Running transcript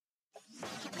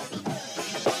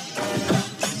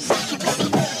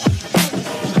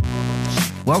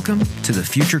Welcome to the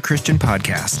Future Christian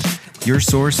Podcast, your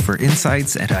source for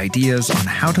insights and ideas on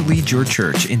how to lead your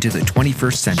church into the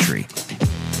 21st century.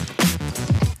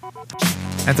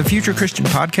 At the Future Christian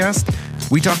Podcast,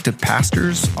 we talk to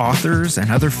pastors, authors, and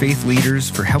other faith leaders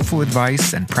for helpful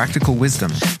advice and practical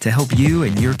wisdom to help you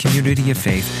and your community of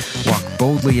faith walk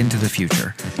boldly into the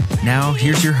future. Now,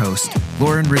 here's your host,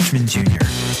 Lauren Richmond Jr.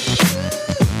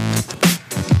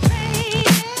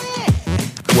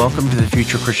 Welcome to the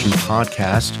Future Christian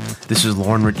Podcast. This is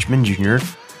Lauren Richmond Jr.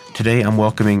 Today I'm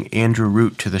welcoming Andrew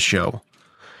Root to the show.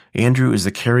 Andrew is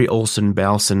the Carrie Olson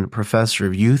Balson Professor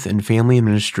of Youth and Family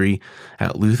Ministry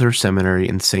at Luther Seminary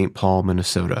in St. Paul,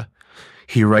 Minnesota.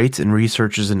 He writes and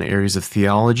researches in areas of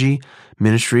theology,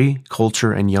 ministry,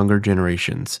 culture, and younger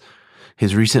generations.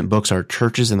 His recent books are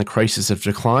Churches in the Crisis of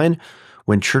Decline,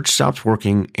 When Church Stops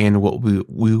Working, and what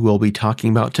we will be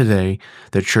talking about today,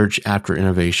 The Church After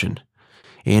Innovation.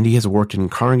 Andy has worked in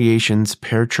congregations,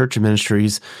 parachurch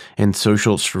ministries, and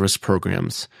social service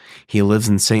programs. He lives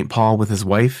in St. Paul with his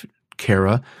wife,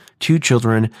 Kara, 2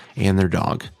 children, and their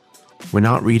dog. When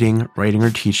not reading, writing,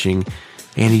 or teaching,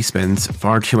 Andy spends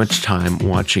far too much time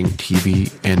watching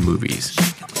TV and movies.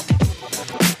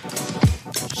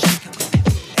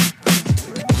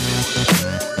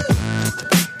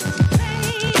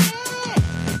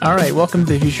 All right, welcome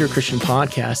to the Future Christian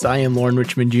Podcast. I am Lauren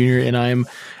Richmond Jr., and I'm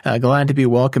glad to be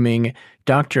welcoming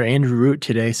Dr. Andrew Root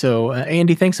today. So,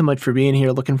 Andy, thanks so much for being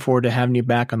here. Looking forward to having you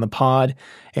back on the pod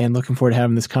and looking forward to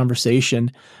having this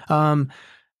conversation. I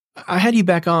had you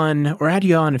back on, or had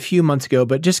you on a few months ago,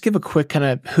 but just give a quick kind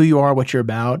of who you are, what you're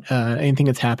about, anything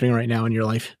that's happening right now in your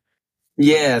life.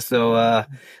 Yeah, so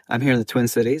I'm here in the Twin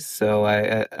Cities. So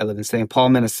I live in St. Paul,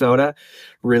 Minnesota,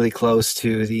 really close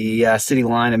to the city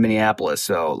line of Minneapolis.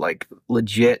 So like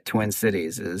legit Twin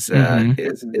Cities is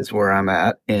where I'm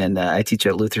at, and I teach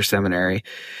at Luther Seminary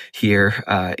here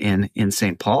in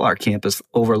St. Paul. Our campus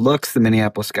overlooks the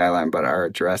Minneapolis skyline, but our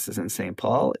address is in St.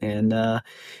 Paul. And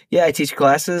I teach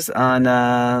classes on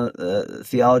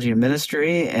theology and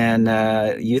ministry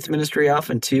and youth ministry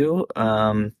often too.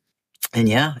 And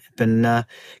yeah, I've been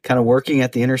kind of working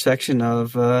at the intersection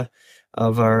of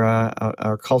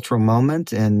our cultural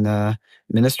moment and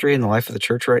ministry and the life of the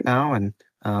church right now. And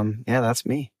that's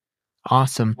me.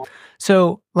 Awesome.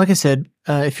 So, like I said,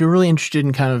 if you're really interested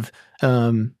in kind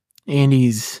of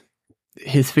Andy's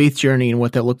his faith journey and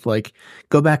what that looked like,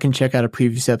 go back and check out a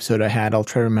previous episode I had. I'll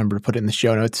try to remember to put it in the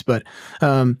show notes. But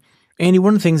Andy,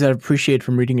 one of the things I appreciate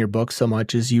from reading your book so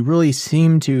much is you really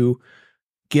seem to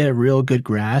get a real good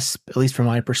grasp, at least from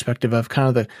my perspective, of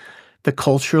kind of the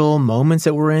cultural moments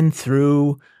that we're in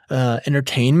through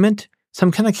entertainment. So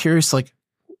I'm kind of curious, like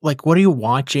what are you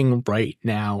watching right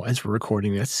now as we're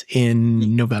recording this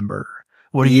in November?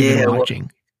 What are you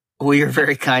watching? Well, you're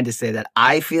very kind to say that.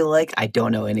 I feel like I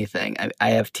don't know anything. I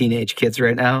have teenage kids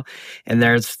right now, and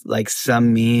there's like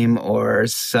some meme or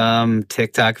some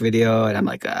TikTok video, and I'm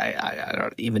like, I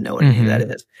don't even know what any of that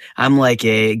is. I'm like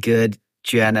a good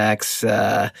Gen X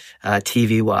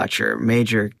TV watcher,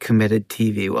 major committed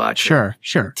TV watcher.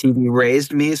 Sure. TV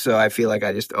raised me, so I feel like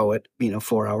I just owe it,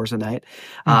 4 hours a night.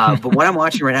 But what I'm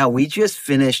watching right now, we just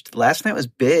finished, last night was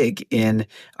big in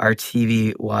our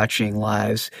TV watching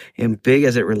lives, and big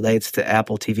as it relates to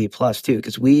Apple TV Plus too,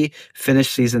 because we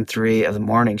finished season 3 of The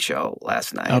Morning Show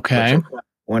last night. Okay.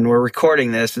 When we're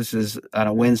recording this is on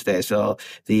a Wednesday, so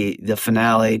the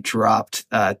finale dropped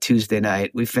Tuesday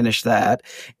night. We finished that,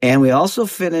 and we also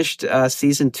finished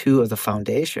season 2 of The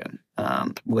Foundation,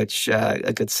 which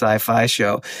a good sci-fi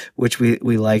show, which we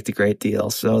liked a great deal.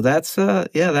 So that's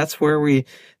where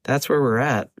we're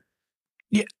at.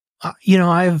 Yeah,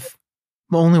 I've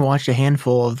only watched a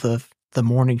handful of the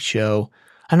morning show.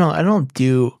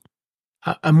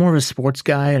 I'm more of a sports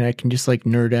guy, and I can just like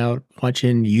nerd out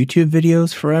watching YouTube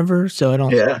videos forever. So I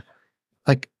don't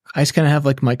I just kind of have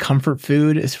like my comfort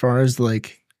food as far as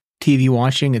like TV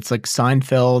watching. It's like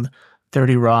Seinfeld,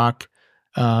 30 Rock,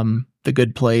 The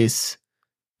Good Place,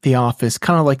 The Office,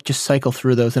 kind of like just cycle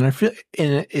through those. And I feel,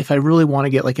 and if I really want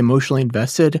to get like emotionally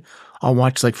invested, I'll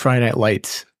watch like Friday Night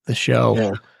Lights, the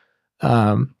show,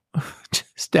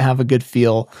 just to have a good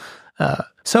feel.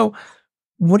 So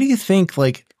what do you think,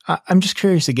 like, I'm just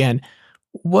curious again,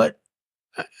 what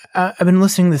I've been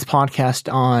listening to this podcast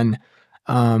on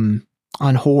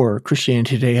horror.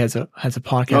 Christianity Today has a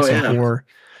podcast on horror.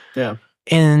 Yeah.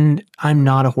 And I'm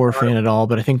not a horror fan at all,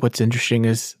 but I think what's interesting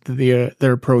is their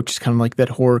approach is kind of like that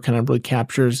horror kind of really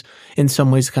captures in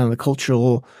some ways kind of the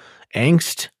cultural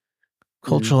angst,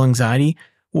 cultural anxiety.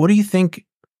 What do you think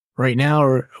right now,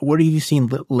 or what have you seen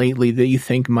lately that you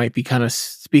think might be kind of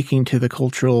speaking to the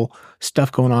cultural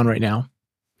stuff going on right now?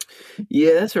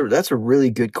 Yeah, that's a really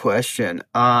good question.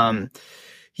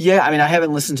 Yeah, I mean, I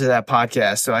haven't listened to that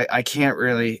podcast, so I can't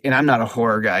really, and I'm not a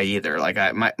horror guy either. Like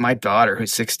my daughter,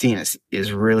 who's 16,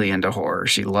 is really into horror.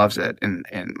 She loves it, and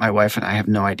my wife and I have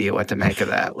no idea what to make of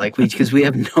that. Like because we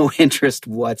have no interest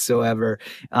whatsoever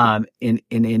in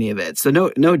any of it. So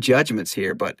no judgments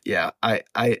here, but yeah, I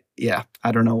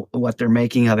don't know what they're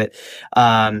making of it.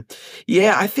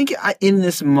 Yeah, I think in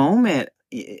this moment.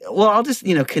 Well, I'll just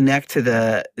connect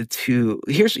to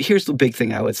here's the big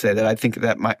thing I would say that I think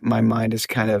that my mind is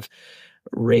kind of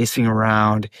racing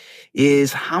around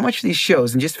is how much these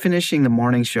shows, and just finishing the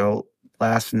morning show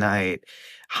last night,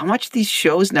 how much these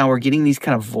shows now are getting these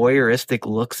kind of voyeuristic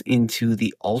looks into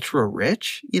the ultra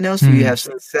rich, so you have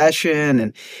Succession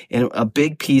and a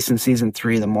big piece in season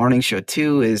 3 of the morning show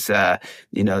too is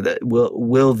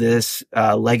will this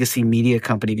legacy media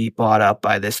company be bought up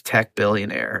by this tech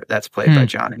billionaire that's played by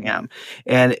John Hamm,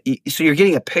 and so you're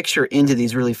getting a picture into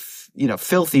these really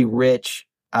filthy rich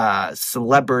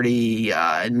celebrity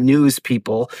news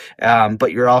people,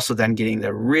 but you're also then getting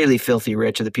the really filthy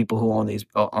rich of the people who own these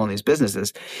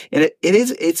businesses. And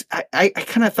I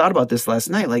kind of thought about this last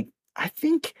night. Like, I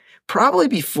think probably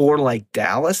before like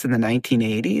Dallas in the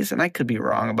 1980s, and I could be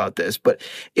wrong about this, but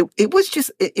it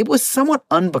was somewhat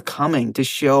unbecoming to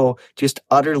show just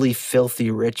utterly filthy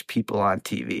rich people on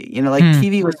TV.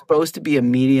 TV was supposed to be a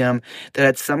medium that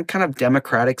had some kind of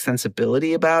democratic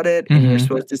sensibility about it, and you're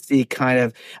supposed to see kind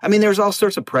of, I mean, there's all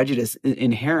sorts of prejudice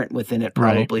inherent within it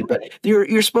probably, but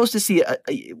you're supposed to see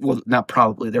well, not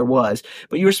probably, there was,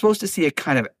 but you were supposed to see a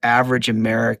kind of average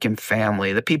American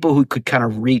family, the people who could kind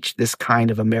of reach this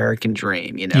kind of American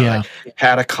dream, like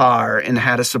had a car and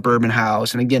had a suburban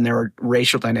house. And again, there were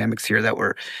racial dynamics here that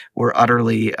were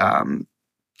utterly,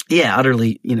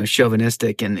 utterly,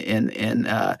 chauvinistic and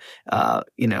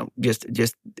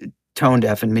just tone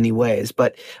deaf in many ways.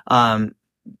 But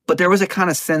there was a kind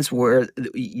of sense where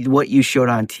what you showed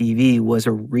on TV was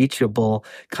a reachable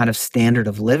kind of standard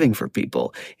of living for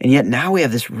people. And yet now we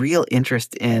have this real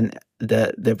interest in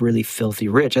the really filthy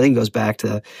rich. I think it goes back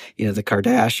to, the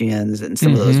Kardashians and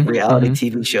some of those reality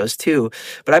TV shows too.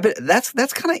 But I bet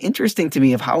that's kind of interesting to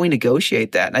me of how we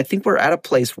negotiate that. And I think we're at a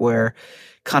place where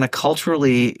kind of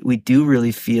culturally, we do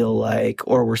really feel like,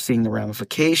 or we're seeing the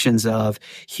ramifications of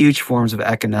huge forms of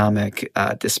economic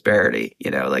disparity.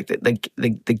 Like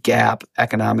the gap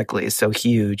economically is so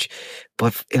huge,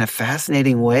 but in a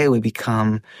fascinating way, we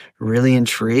become really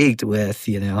intrigued with,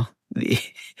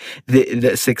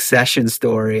 the succession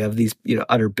story of these,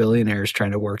 utter billionaires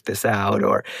trying to work this out,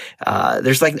 or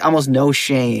there's like almost no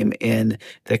shame in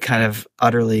the kind of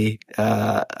utterly,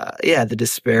 the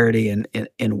disparity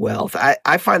in wealth.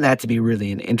 I find that to be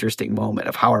really an interesting moment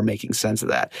of how we're making sense of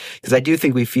that, because I do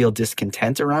think we feel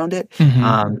discontent around it.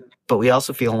 But we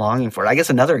also feel longing for it. I guess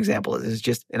another example is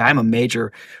just, and I'm a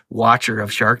major watcher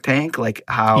of Shark Tank, like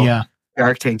how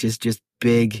Shark Tank is just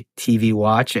big TV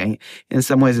watching. In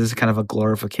some ways, is kind of a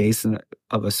glorification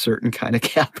of a certain kind of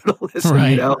capitalism,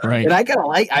 Right. And I kind of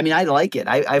I like it.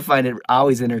 I find it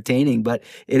always entertaining, but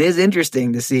it is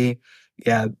interesting to see,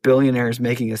 billionaires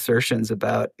making assertions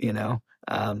about,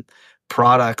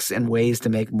 products and ways to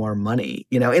make more money,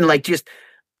 and like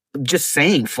just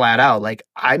saying flat out, like,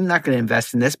 I'm not going to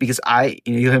invest in this because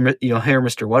you'll hear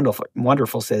Mr.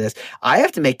 Wonderful say this, I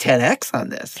have to make 10x on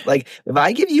this. Like, if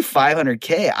I give you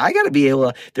 $500K, I got to be able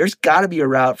to, there's got to be a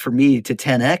route for me to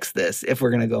 10x this if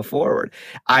we're going to go forward.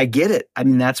 I get it. I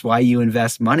mean, that's why you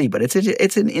invest money, but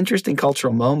it's an interesting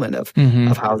cultural moment of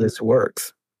how this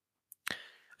works.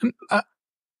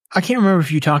 I can't remember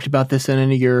if you talked about this in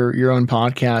any of your own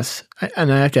podcasts,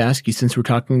 and I have to ask you, since we're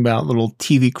talking about a little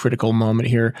TV critical moment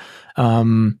here.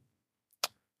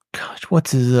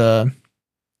 What's his the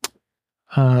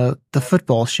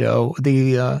football show?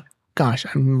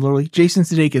 I'm literally Jason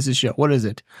Sudeikis' show. What is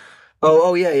it? Ted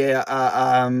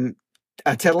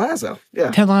Lasso.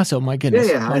 Yeah, Ted Lasso. My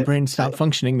goodness, my brain stopped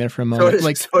functioning there for a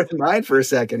moment. So did mine for a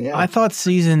second. Yeah, I thought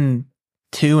season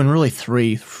 2 and really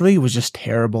 3 was just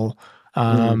terrible.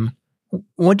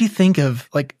 What do you think of,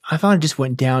 like, I thought it just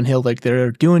went downhill, like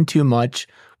they're doing too much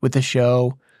with the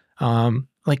show.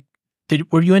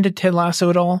 Were you into Ted Lasso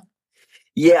at all?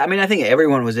 Yeah, I mean, I think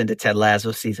everyone was into Ted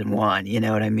Lasso season 1, you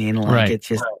know what I mean? Like, It's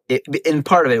just, and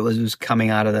part of it was coming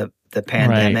out of the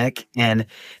pandemic, and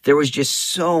there was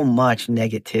just so much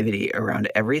negativity around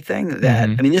everything that,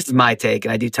 I mean, this is my take,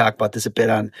 and I do talk about this a bit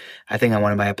on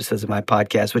one of my episodes of my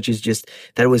podcast, which is just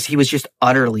that he was just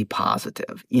utterly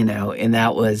positive, and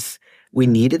that was we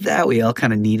needed that. We all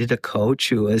kind of needed a coach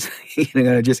who was going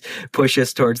to just push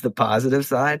us towards the positive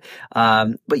side.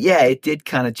 But yeah, it did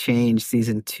kind of change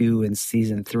season 2 and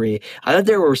season 3. I thought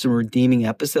there were some redeeming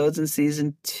episodes in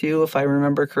season 2, if I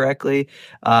remember correctly.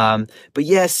 But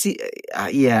yeah,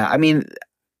 I mean,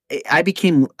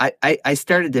 I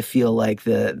started to feel like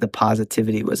the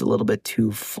positivity was a little bit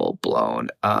too full blown,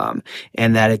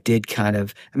 and that it did kind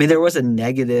of, I mean, there was a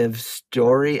negative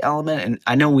story element, and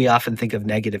I know we often think of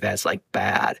negative as like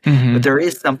bad, but there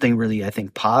is something really, I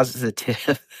think,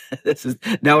 positive.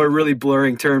 Now we're really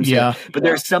blurring terms here, but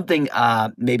there's something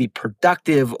maybe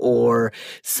productive or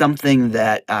something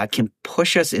that can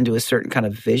push us into a certain kind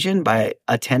of vision by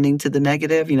attending to the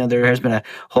negative. You know, there has been a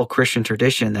whole Christian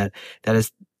tradition that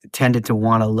has tended to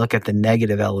want to look at the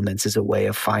negative elements as a way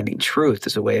of finding truth,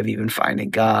 as a way of even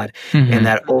finding God. And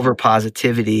that over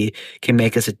positivity can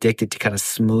make us addicted to kind of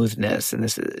smoothness. And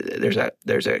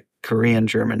there's a Korean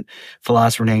German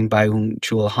philosopher named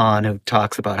Byung-Chul Han who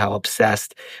talks about how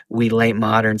obsessed we late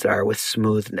moderns are with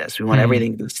smoothness. We want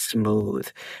everything to be smooth,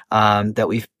 that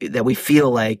we feel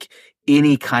like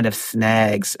any kind of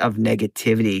snags of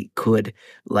negativity could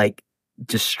like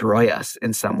destroy us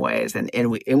in some ways, and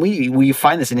we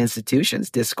find this in institutions.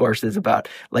 Discourses about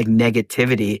like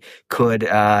negativity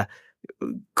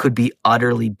could be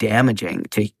utterly damaging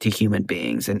to human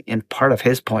beings. And part of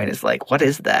his point is like, what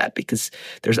is that? Because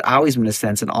there's always been a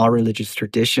sense in all religious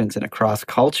traditions and across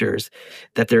cultures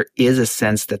that there is a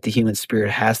sense that the human spirit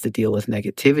has to deal with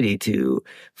negativity to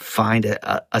find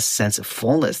a sense of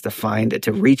fullness,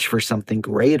 to reach for something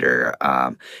greater.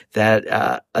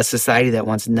 That a society that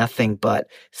wants nothing but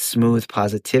smooth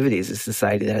positivity is a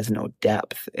society that has no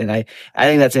depth. And I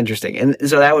think that's interesting. And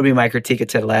so that would be my critique of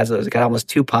Ted Lasso. It got almost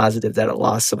too positive that it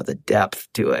lost some of the depth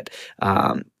to it.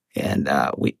 And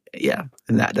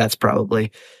that's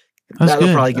probably,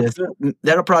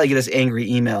 that'll probably get us angry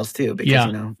emails too,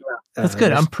 because that's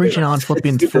good. I'm preaching on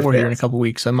Philippians 4 here in a couple of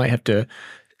weeks. I'm gonna have to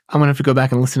go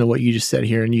back and listen to what you just said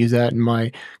here and use that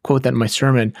quote that in my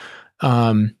sermon.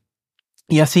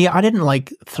 See, I didn't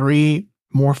like 3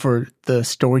 more for the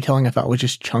storytelling. I thought was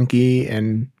just chunky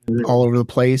and all over the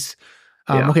place.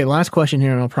 Okay, last question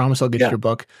here, and I promise I'll get to your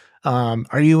book.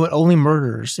 Are you only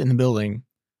murderers in the building?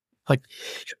 Like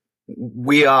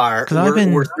we are. Because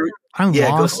I'm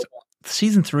lost.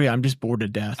 Season 3, I'm just bored to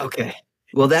death. Okay.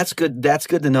 Well, that's good. That's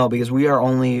good to know, because we are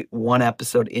only 1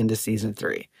 episode into season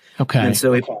 3. Okay. And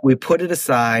so we put it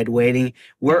aside, waiting.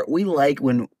 We like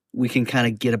when we can kind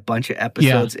of get a bunch of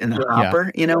episodes in the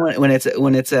hopper. You know, when it's not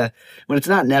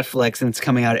Netflix and it's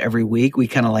coming out every week, we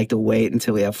kind of like to wait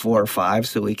until we have 4 or 5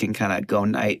 so we can kind of go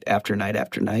night after night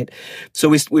after night. So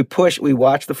we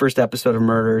watched the first episode of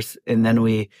Murders, and then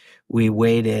we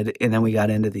waited, and then we got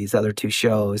into these other 2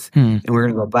 shows, and we're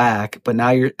going to go back. But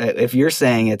now if you're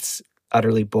saying it's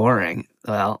utterly boring,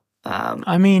 well,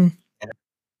 I mean,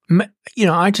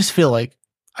 I just feel like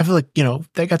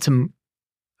they got some,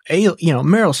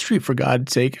 Meryl Streep, for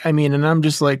God's sake. I mean, and I'm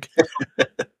just like,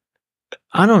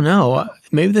 I don't know.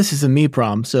 Maybe this is a me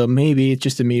problem. So maybe it's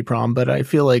just a me problem, but I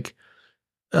feel like,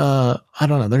 I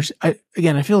don't know. I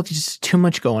feel like there's just too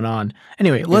much going on.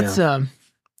 Anyway, let's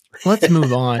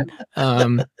move on.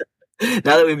 Now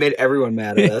that we've made everyone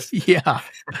mad at us. Yeah.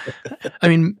 I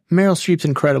mean, Meryl Streep's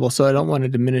incredible, so I don't want to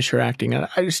diminish her acting. I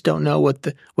just don't know what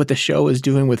the show is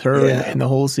doing with her in the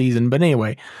whole season. But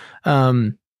anyway,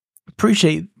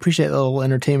 appreciate a little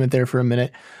entertainment there for a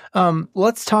minute.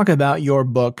 Let's talk about your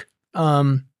book.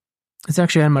 It's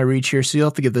actually on my reach here, so you'll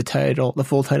have to give the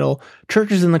full title.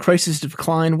 Churches in the Crisis of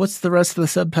Decline. What's the rest of the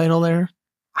subtitle there?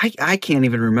 I can't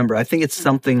even remember. I think it's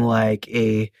something like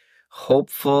a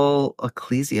hopeful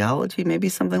ecclesiology, maybe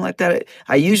something like that.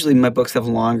 My books have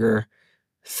longer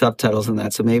subtitles than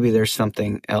that, so maybe there's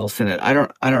something else in it. I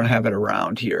don't have it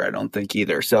around here, I don't think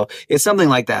either. So it's something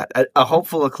like that. A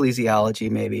hopeful ecclesiology,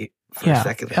 maybe for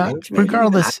secular age.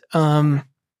 Regardless,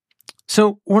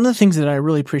 so one of the things that I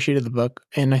really appreciated the book,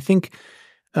 and I think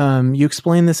you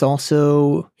explained this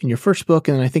also in your first book,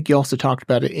 and I think you also talked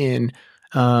about it in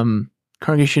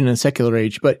Congregation in a Secular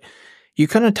Age, but you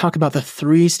kind of talk about the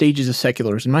 3 stages of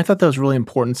secularism. I thought that was really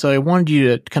important. So I wanted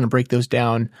you to kind of break those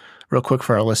down real quick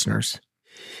for our listeners.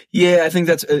 Yeah, I think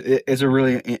it's a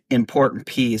really important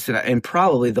piece, and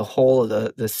probably the whole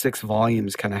of the 6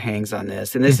 volumes kind of hangs on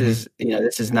this. And this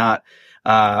is not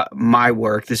my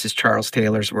work. This is Charles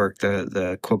Taylor's work,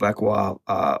 the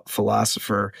Quebecois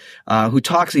philosopher, who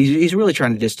talks. He's really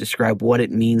trying to just describe what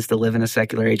it means to live in a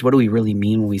secular age. What do we really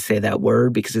mean when we say that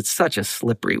word? Because it's such a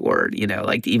slippery word,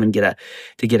 like to even get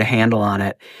a handle on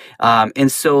it.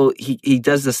 And so he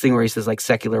does this thing where he says like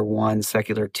secular 1,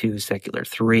 secular 2, secular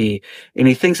 3, and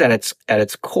he thinks at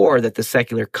its core that the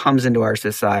secular comes into our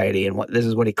society, and this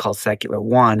is what he calls secular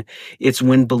 1. It's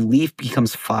when belief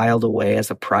becomes filed away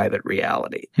as a private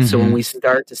reality. Mm-hmm. So when we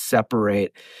start to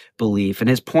separate belief, and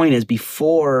his point is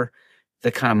before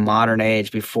the kind of modern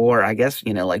age, before, I guess,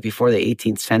 before the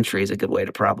 18th century is a good way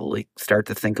to probably start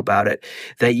to think about it,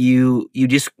 that you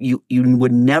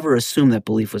would never assume that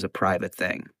belief was a private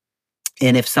thing.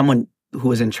 And if someone who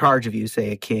was in charge of you,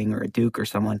 say a king or a duke or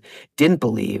someone, didn't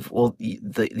believe, well,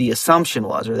 the assumption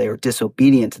was, or they were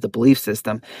disobedient to the belief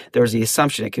system, there was the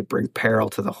assumption it could bring peril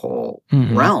to the whole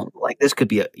realm. Like this could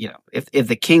be if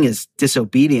the king is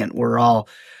disobedient, we're all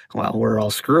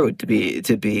screwed, to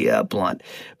be blunt.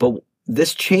 But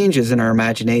this changes in our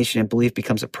imagination, and belief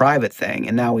becomes a private thing.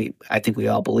 And now I think we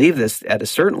all believe this at a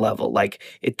certain level. Like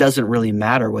it doesn't really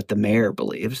matter what the mayor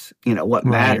believes. What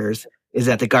matters is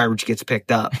that the garbage gets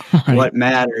picked up. Right. What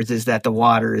matters is that the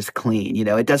water is clean.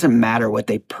 It doesn't matter what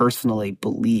they personally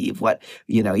believe,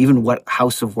 even what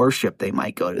house of worship they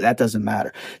might go to. That doesn't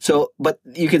matter. So, but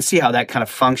you can see how that kind of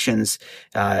functions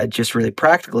just really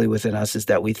practically within us, is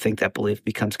that we think that belief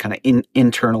becomes kind of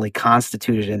internally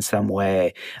constituted in some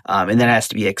way, and then has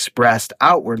to be expressed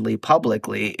outwardly,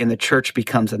 publicly, and the church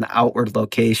becomes an outward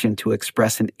location to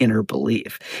express an inner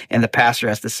belief. And the pastor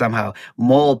has to somehow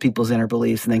mold people's inner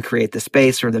beliefs and then create the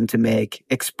space for them to make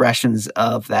expressions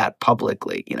of that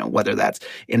publicly, whether that's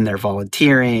in their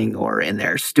volunteering or in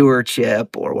their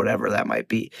stewardship or whatever that might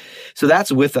be. So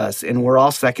that's with us, and we're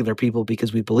all secular people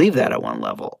because we believe that at one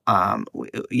level.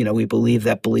 We believe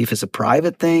that belief is a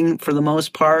private thing for the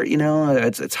most part.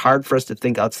 It's hard for us to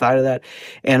think outside of that,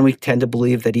 and we tend to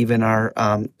believe that even our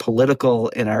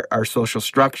political and our social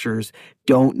structures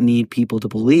don't need people to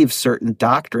believe certain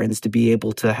doctrines to be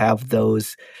able to have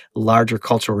those larger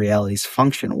cultural realities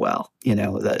function well.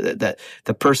 The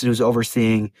person who's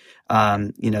overseeing,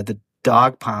 the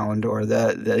dog pound or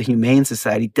the Humane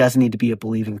Society doesn't need to be a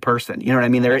believing person. You know what I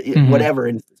mean? Whatever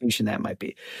institution that might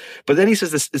be. But then he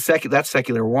says that's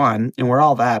secular 1, and we're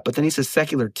all that. But then he says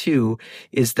secular 2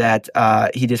 is that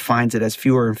he defines it as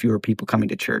fewer and fewer people coming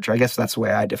to church. I guess that's the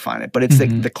way I define it. But it's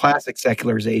the classic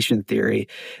secularization theory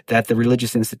that the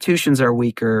religious institutions are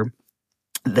weaker,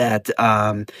 that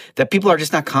people are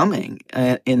just not coming,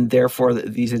 and therefore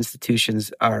these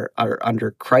institutions are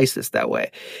under crisis that way.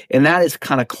 And that is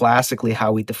kind of classically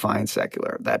how we define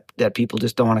secular, that people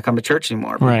just don't want to come to church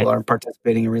anymore. People aren't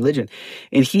participating in religion.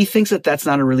 And he thinks that that's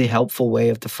not a really helpful way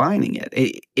of defining it.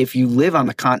 If you live on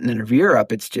the continent of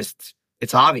Europe,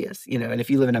 it's obvious, and if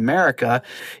you live in America,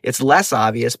 it's less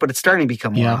obvious, but it's starting to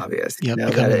become more obvious. That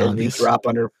it drop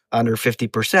under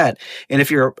 50%. And if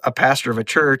you're a pastor of a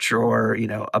church or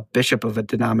a bishop of a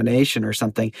denomination or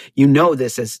something,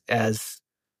 this as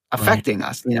affecting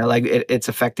us, it's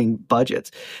affecting budgets.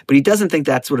 But he doesn't think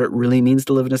that's what it really means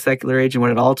to live in a secular age. And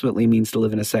what it ultimately means to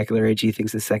live in a secular age, he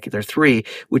thinks is secular 3,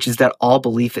 which is that all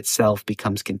belief itself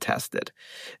becomes contested,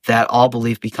 that all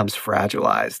belief becomes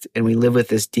fragilized. And we live with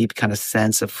this deep kind of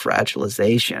sense of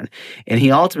fragilization. And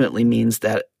he ultimately means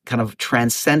that kind of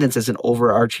transcendence as an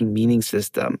overarching meaning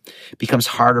system becomes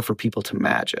harder for people to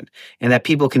imagine, and that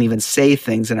people can even say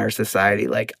things in our society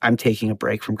like, I'm taking a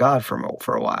break from God for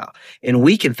a while. And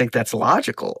we can think that's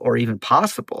logical or even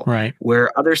possible,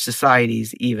 where other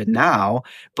societies, even now,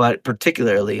 but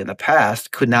particularly in the past,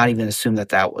 could not even assume that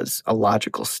that was a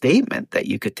logical statement, that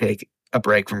you could take a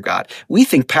break from God. We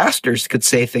think pastors could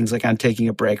say things like, I'm taking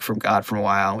a break from God for a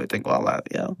while. And we think, well,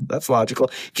 that's logical.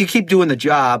 You keep doing the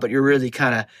job, but you're really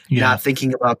kind of not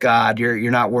thinking about God. You're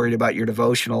not worried about your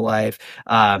devotional life.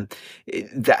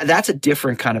 That's a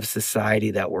different kind of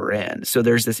society that we're in. So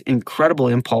there's this incredible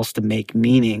impulse to make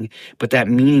meaning, but that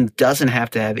meaning doesn't have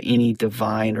to have any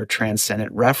divine or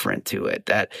transcendent referent to it.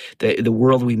 That the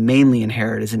world we mainly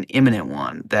inherit is an immanent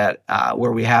one, that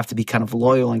where we have to be kind of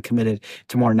loyal and committed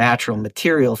to more natural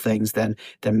material things than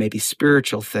maybe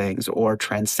spiritual things or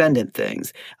transcendent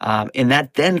things. And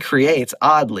that then creates,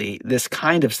 oddly, this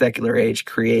kind of secular age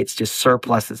creates just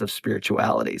surpluses of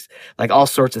spiritualities, like all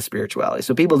sorts of spiritualities.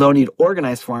 So people don't need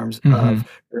organized forms of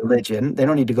religion. They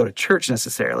don't need to go to church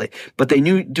necessarily, but they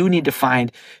do need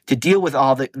to deal with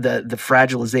all the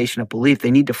fragilization of belief. They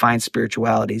need to find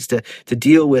spiritualities to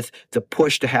deal with the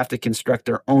push to have to construct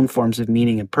their own forms of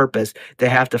meaning and purpose. They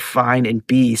have to find and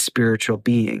be spiritual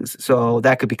beings. So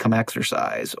that could become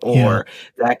exercise, or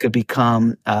that could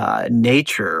become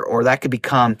nature, or that could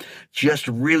become just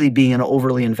really being an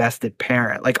overly invested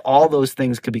parent. Like all those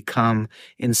things could become,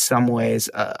 in some ways,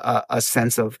 a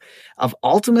sense of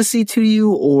ultimacy to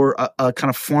you, or a kind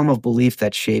of form of belief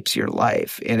that shapes your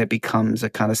life, and it becomes a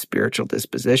kind of spiritual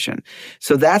disposition.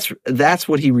 So that's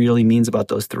what he really means about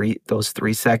those three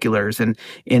seculars, and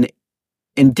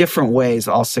in different ways,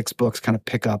 all 6 books kind of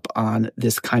pick up on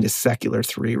this kind of secular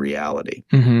 3 reality.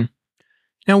 Mm-hmm.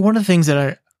 Now, one of the things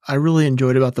that I really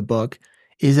enjoyed about the book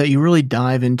is that you really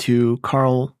dive into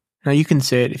Karl. Now, you can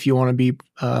say it if you want to be.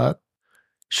 Can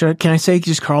I say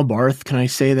just Karl Barth? Can I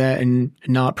say that and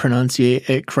not pronunciate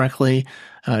it correctly?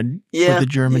 With the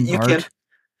German you Barth. Can.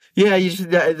 Yeah,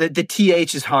 the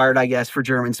TH is hard, I guess, for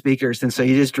German speakers, and so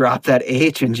you just drop that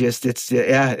H and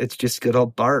it's just good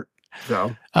old Bart.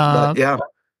 So, yeah.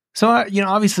 So,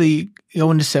 obviously,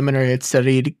 going to seminary, I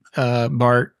studied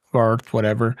Barth,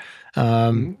 whatever,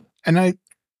 and I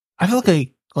feel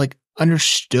like I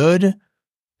understood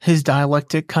his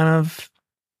dialectic, kind of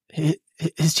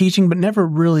his teaching, but never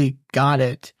really got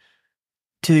it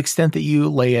to the extent that you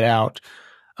lay it out.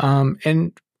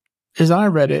 And as I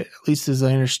read it, at least as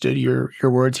I understood your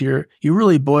words here, you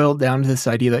really boiled down to this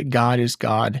idea that God is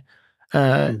God,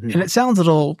 and it sounds a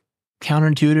little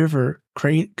counterintuitive or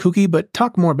kooky, but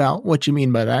talk more about what you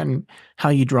mean by that and how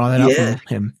you draw that out from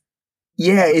him.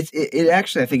 Yeah, it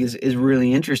actually, I think, is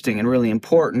really interesting and really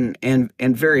important and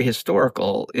very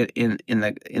historical in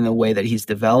the way that he's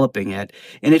developing it,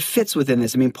 and it fits within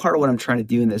this. I mean, part of what I'm trying to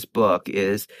do in this book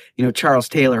is, Charles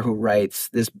Taylor, who writes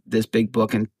this big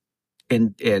book in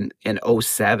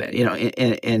 2007,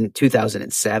 in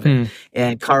 2007,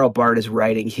 and Karl Barth is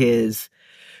writing his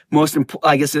most important,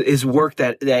 I guess, his work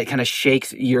that kind of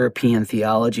shakes European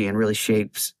theology and really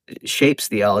shapes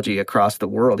theology across the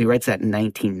world. He writes that in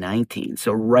 1919,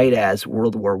 so right as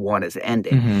World War I is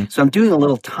ending. So I'm doing a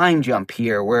little time jump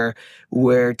here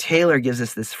where Taylor gives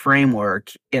us this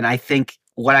framework, and I think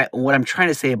what I'm trying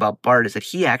to say about Barth is that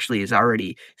he actually is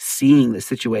already seeing the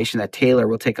situation that Taylor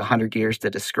will take 100 years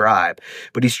to describe,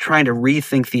 but he's trying to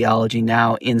rethink theology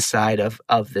now inside of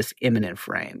this immanent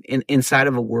frame, inside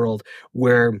of a world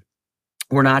where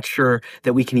we're not sure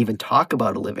that we can even talk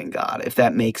about a living God, if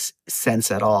that makes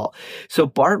sense at all. So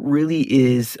Barth really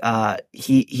is,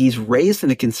 he's raised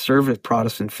in a conservative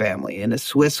Protestant family, in a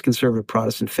Swiss conservative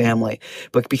Protestant family,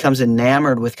 but becomes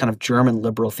enamored with kind of German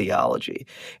liberal theology.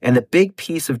 And the big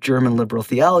piece of German liberal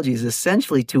theology is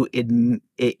essentially to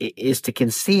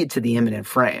concede to the immanent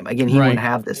frame. Again, he wouldn't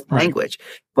have this language,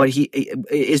 but he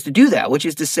is to do that, which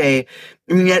is to say,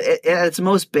 I mean, at its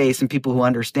most base, and people who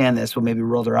understand this will maybe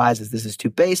roll their eyes as this is too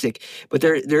basic, but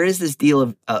there is this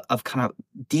deal of kind of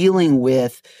dealing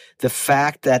with the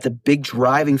fact that the big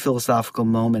driving philosophical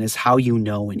moment is how you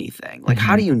know anything. Like,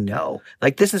 how do you know?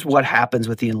 Like, this is what happens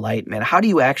with the Enlightenment. How do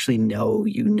you actually know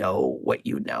what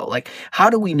you know? Like, how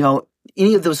do we know?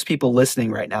 Any of those people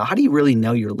listening right now, how do you really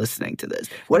know you're listening to this?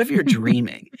 What if you're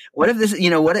dreaming? What if this,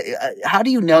 how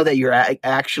do you know that you're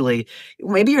actually,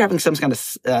 maybe you're having some kind of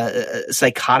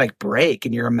psychotic break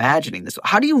and you're imagining this?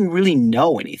 How do you really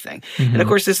know anything? And of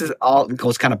course, this is all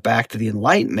goes kind of back to the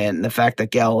Enlightenment and the fact that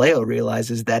Galileo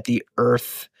realizes that the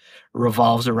Earth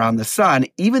revolves around the sun,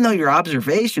 even though your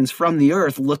observations from the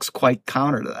Earth looks quite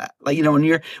counter to that. Like,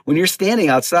 when you're standing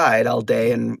outside all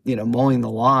day and, mowing the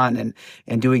lawn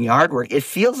and doing yard work, it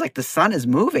feels like the sun is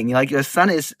moving. Like the sun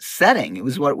is setting. It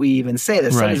was what we even say.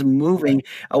 The sun is moving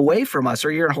away from us.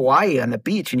 Or you're in Hawaii on the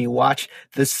beach and you watch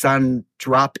the sun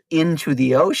drop into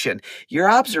the ocean. Your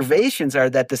observations are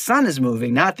that the sun is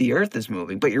moving, not the Earth is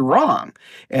moving, but you're wrong.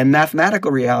 And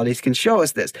mathematical realities can show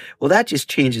us this. Well, that just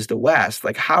changes the West.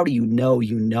 Like, how do you know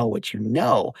what you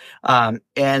know?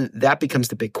 And that becomes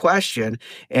the big question.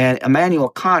 And Immanuel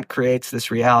Kant creates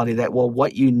this reality that, well,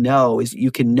 what you know is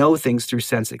you can know things through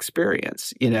sense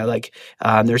experience.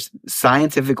 There's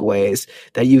scientific ways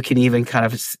that you can even kind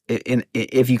of,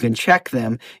 if you can check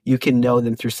them, you can know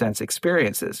them through sense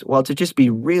experiences. Well, to just be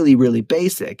really, really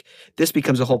basic, this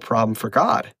becomes a whole problem for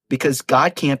God, because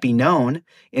God can't be known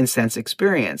in sense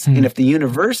experience. And if the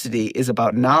university is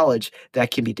about knowledge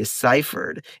that can be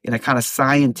deciphered in a kind of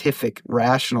scientific,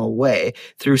 rational way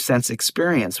through sense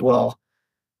experience, well,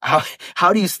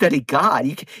 how do you study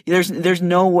God? There's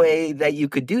no way that you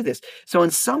could do this. So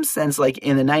in some sense, like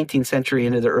in the 19th century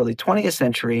into the early 20th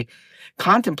century,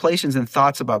 contemplations and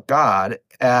thoughts about God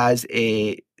as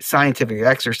a scientific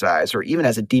exercise or even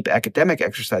as a deep academic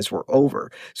exercise were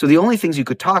over. So the only things you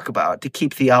could talk about to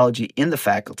keep theology in the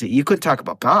faculty, you couldn't talk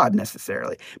about God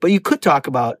necessarily, but you could talk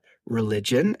about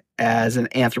religion as an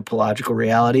anthropological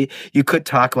reality. You could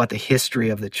talk about the history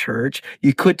of the church.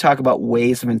 You could talk about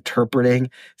ways of interpreting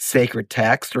sacred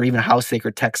text or even how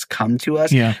sacred texts come to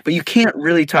us. Yeah. But you can't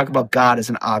really talk about God as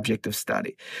an object of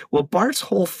study. Well, Barth's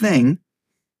whole thing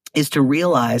is to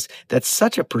realize that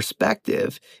such a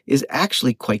perspective is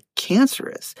actually quite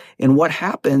cancerous. And what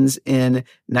happens in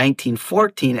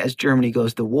 1914 as Germany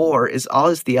goes to war is all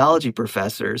his theology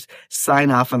professors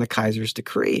sign off on the Kaiser's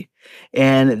decree.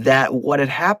 And that what had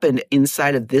happened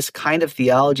inside of this kind of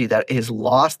theology that has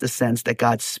lost the sense that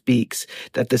God speaks,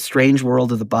 that the strange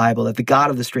world of the Bible, that the God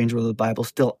of the strange world of the Bible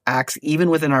still acts even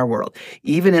within our world,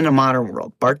 even in a modern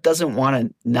world. Barth doesn't want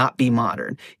to not be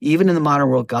modern. Even in the modern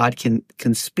world, God can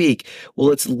speak.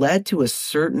 Well, it's led to a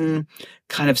certain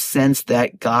kind of sense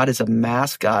that God is a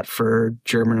mascot for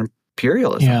German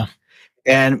imperialism. Yeah.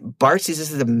 And Barth sees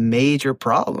this as a major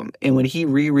problem. And when he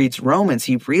rereads Romans,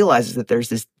 he realizes that there's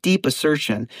this deep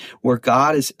assertion where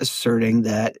God is asserting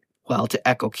that, well, to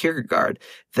echo Kierkegaard,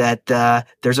 that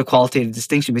there's a qualitative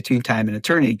distinction between time and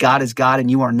eternity. God is God and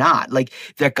you are not. Like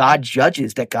that God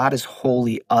judges, that God is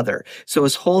wholly other. So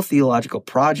his whole theological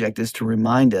project is to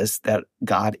remind us that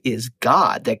God is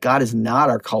God, that God is not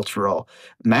our cultural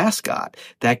mascot,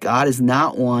 that God is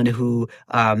not one who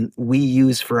we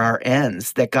use for our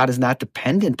ends, that God is not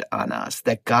dependent on us,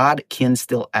 that God can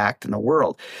still act in the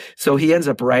world. So he ends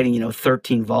up writing,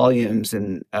 13 volumes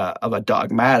of a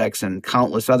dogmatics and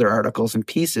countless other articles and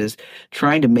pieces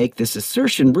trying to make this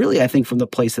assertion, really, I think, from the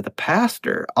place of the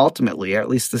pastor, ultimately, or at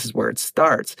least this is where it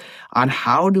starts, on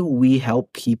how do we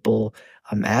help people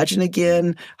imagine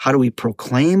again? How do we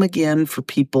proclaim again for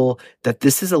people that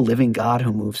this is a living God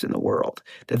who moves in the world,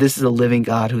 that this is a living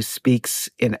God who speaks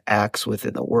and acts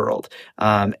within the world?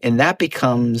 And that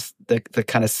becomes the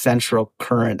kind of central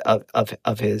current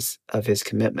of his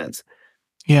commitments.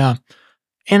 Yeah.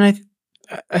 And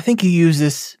I think you use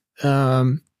this,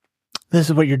 this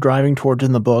is what you're driving towards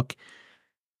in the book.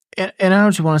 And I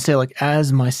just want to say, like,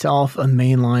 as myself, a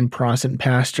mainline Protestant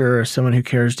pastor, or someone who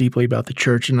cares deeply about the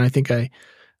church, and I think I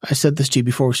said this to you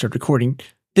before we started recording,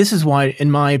 this is why,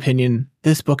 in my opinion,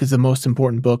 this book is the most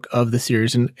important book of the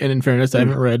series. And in fairness, I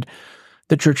haven't read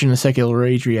The Church in the Secular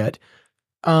Age yet.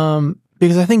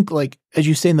 Because I think, like, as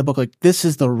you say in the book, like, this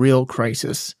is the real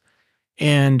crisis.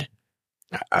 And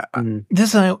I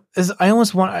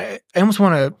almost want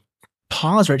to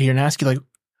pause right here and ask you,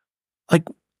 like,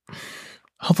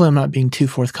 hopefully I'm not being too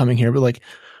forthcoming here, but like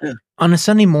on a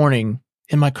Sunday morning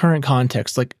in my current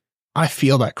context, like I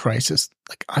feel that crisis,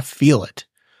 like I feel it.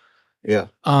 Yeah.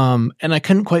 And I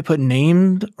couldn't quite put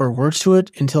names or words to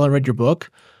it until I read your book.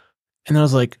 And I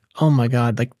was like, oh my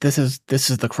God, like this is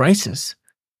the crisis.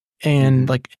 And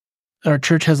like our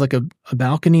church has like a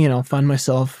balcony, and I'll find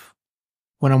myself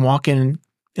when I'm walking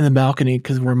in the balcony,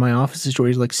 because where my office is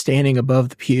situated, like standing above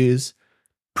the pews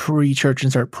pre-church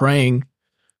and start praying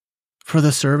for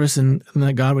the service and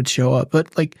that God would show up.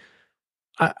 But like,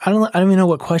 I don't even know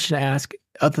what question to ask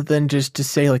other than just to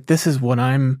say, like, this is what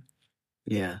I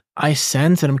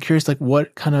sense. And I'm curious, like,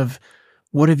 what have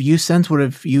you sensed? What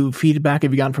have you feedback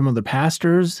have you gotten from other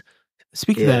pastors?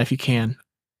 Speak to that if you can.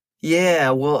 Yeah,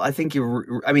 well, I think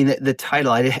the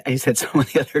title, I said someone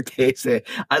the other day say,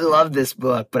 I love this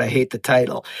book, but I hate the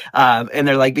title. And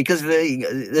they're like, because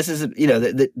this is,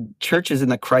 the church is in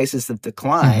the crisis of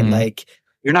decline. Like,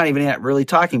 you're not even really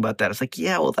talking about that. It's like,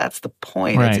 yeah, well, that's the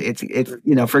point. Right. It's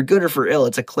for good or for ill,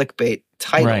 it's a clickbait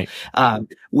title, right.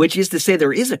 Which is to say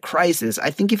there is a crisis.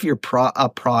 I think if you're a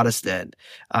Protestant,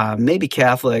 maybe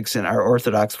Catholics and our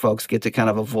Orthodox folks get to kind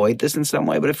of avoid this in some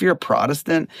way. But if you're a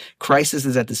Protestant, crisis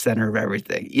is at the center of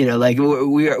everything. Like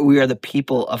we are the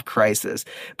people of crisis.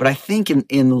 But I think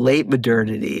in late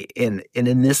modernity, in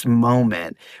this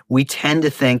moment, we tend to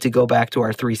think, to go back to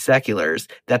our three seculars,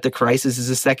 that the crisis is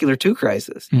a secular two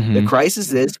crisis. The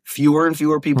crisis is fewer and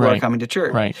fewer people are coming to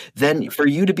church. Right. Then for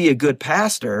you to be a good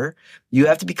pastor, you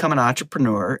have to become an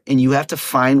entrepreneur, and you have to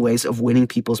find ways of winning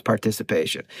people's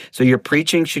participation. So your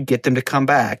preaching should get them to come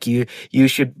back. You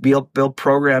should build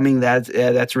programming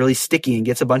that's really sticky and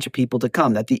gets a bunch of people to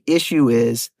come. That the issue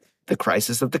is the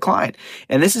crisis of decline.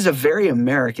 And this is a very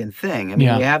American thing. I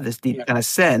mean, we have this deep kind of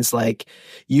sense, like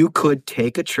you could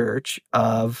take a church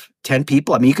of 10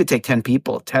 people. I mean, you could take 10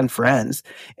 people, 10 friends,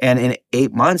 and in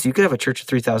 8 months, you could have a church of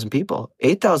 3,000 people,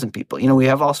 8,000 people. We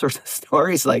have all sorts of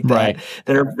stories like that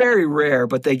that are very rare,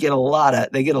 but they get a lot of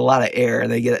air.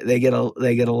 They get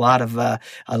a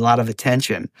lot of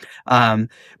attention.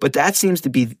 But that seems to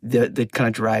be the kind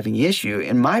of driving issue.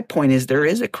 And my point is, there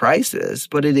is a crisis,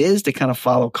 but it is, to kind of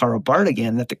follow Karl Barth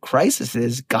again, that the crisis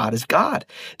is God is God.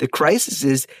 The crisis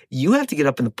is you have to get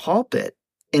up in the pulpit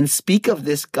and speak of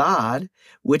this God,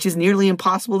 which is nearly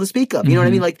impossible to speak of. You know what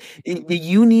I mean? Like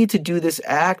you need to do this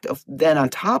act of then on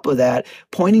top of that,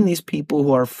 pointing these people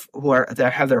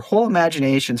that have their whole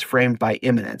imaginations framed by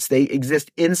immanence. They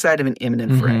exist inside of an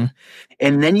immanent frame.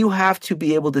 And then you have to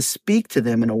be able to speak to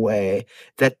them in a way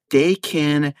that they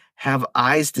can have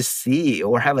eyes to see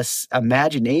or have a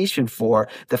imagination for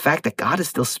the fact that God is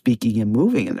still speaking and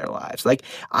moving in their lives. Like,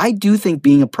 I do think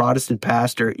being a Protestant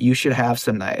pastor, you should have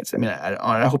some nights. I mean,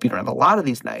 I hope you don't have a lot of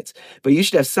these nights, but you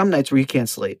should have some nights where you can't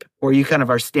sleep, where you kind of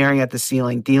are staring at the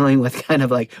ceiling, dealing with kind of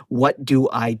like, what do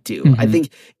I do? I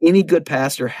think any good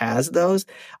pastor has those.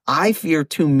 I fear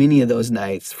too many of those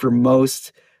nights for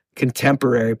most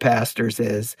contemporary pastors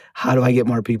is, how do I get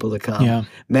more people to come? Yeah.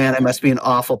 Man, I must be an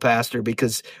awful pastor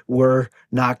because we're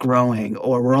not growing,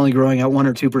 or we're only growing at 1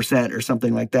 or 2% or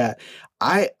something like that.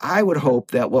 I would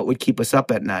hope that what would keep us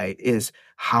up at night is,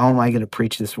 how am I going to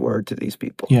preach this word to these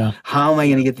people? Yeah. How am I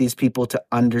going to get these people to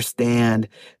understand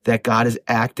that God is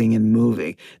acting and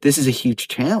moving? This is a huge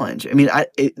challenge. I mean,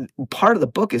 part of the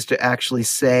book is to actually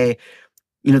say,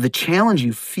 you know, the challenge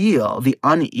you feel, the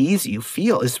unease you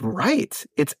feel is right.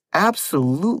 It's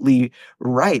absolutely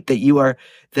right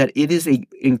that it is an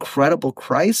incredible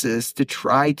crisis to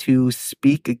try to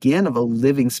speak again of a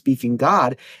living, speaking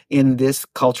God in this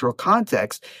cultural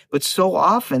context. But so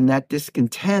often that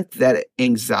discontent, that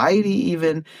anxiety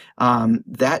even,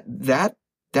 that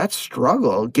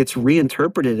struggle gets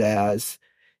reinterpreted as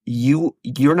you're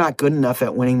not good enough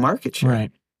at winning market share.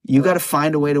 Right. You got to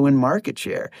find a way to win market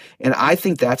share. And I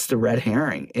think that's the red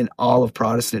herring in all of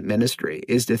Protestant ministry,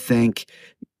 is to think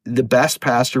the best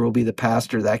pastor will be the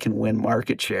pastor that can win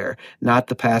market share, not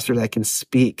the pastor that can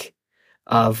speak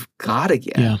of God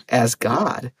again as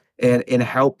God and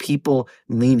help people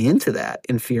lean into that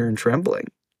in fear and trembling.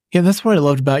 Yeah, that's what I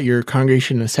loved about your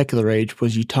Congregation in a Secular Age,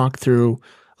 was you talk through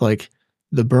like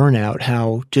the burnout,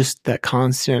 how just that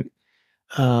constant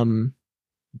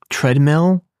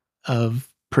treadmill of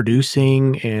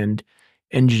producing and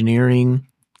engineering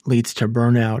leads to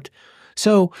burnout.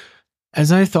 So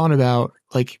as I thought about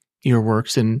like your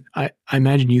works, and I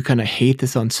imagine you kind of hate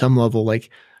this on some level, like,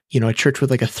 you know, a church with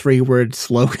like a 3-word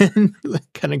slogan that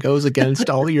kind of goes against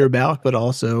all you're about, but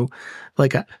also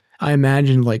like I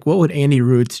imagine like, what would Andy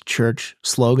Root's church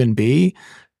slogan be?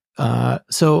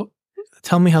 So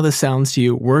tell me how this sounds to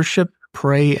you. Worship,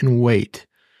 pray, and wait.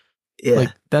 Yeah. Like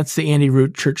that's the Andy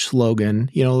Root church slogan.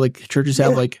 You know, like churches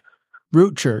have like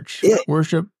Root Church,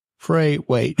 worship, pray,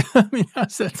 wait. I mean,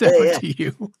 how's that sound to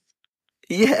you?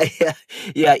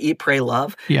 Yeah. Eat, pray,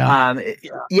 love. Yeah.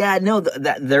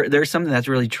 There's something that's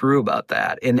really true about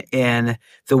that. And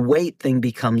the wait thing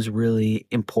becomes really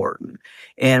important.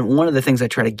 And one of the things I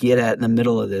try to get at in the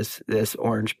middle of this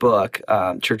orange book,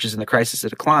 Churches in the Crisis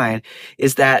of Decline,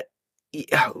 is that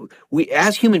we,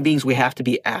 as human beings, we have to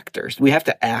be actors. We have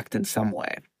to act in some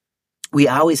way. We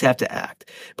always have to act.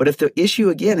 But if the issue,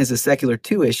 again, is a secular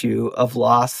 2 issue of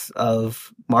loss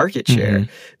of market share,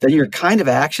 then your kind of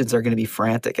actions are going to be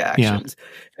frantic actions.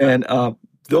 And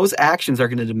those actions are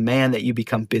going to demand that you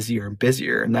become busier and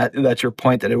busier. And that's your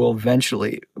point, that it will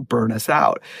eventually burn us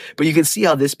out. But you can see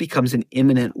how this becomes an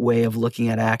imminent way of looking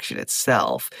at action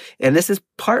itself. And this is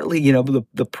partly, you know,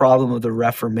 the problem of the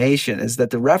Reformation, is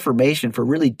that the Reformation, for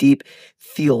really deep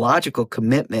theological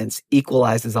commitments,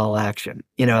 equalizes all action.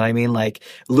 You know what I mean? Like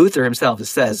Luther himself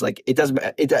says, like, it doesn't,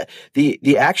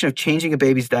 the action of changing a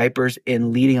baby's diapers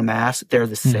and leading a mass, they're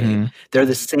the same. They're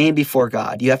the same before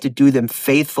God. You have to do them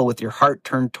faithful with your heart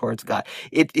turned towards God.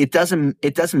 It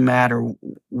doesn't matter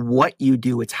what you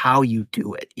do, it's how you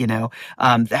do it. You know,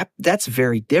 that's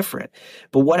very different.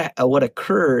 But what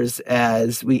occurs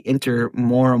as we enter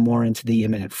more and more into the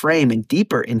immanent frame and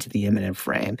deeper into the immanent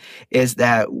frame is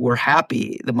that we're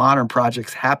happy. The modern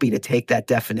project's happy to take that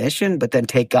definition, but then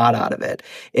take God out of it.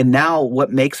 And now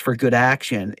what makes for good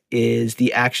action is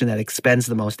the action that expends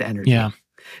the most energy. Yeah.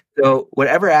 So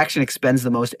whatever action expends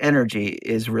the most energy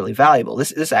is really valuable.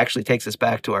 This actually takes us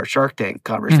back to our Shark Tank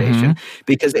conversation,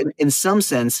 because in some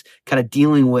sense, kind of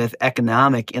dealing with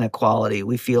economic inequality,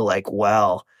 we feel like,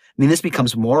 well, I mean, this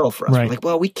becomes moral for us. Right. We're like,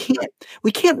 well, we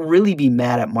can't really be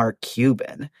mad at Mark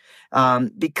Cuban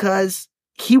because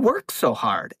he works so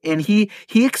hard and he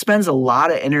expends a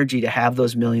lot of energy to have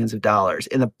those millions of dollars.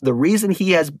 And the reason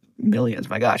he has billions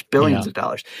of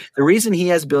dollars. The reason he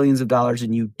has billions of dollars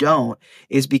and you don't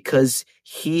is because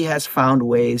he has found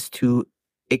ways to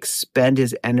expend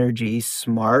his energy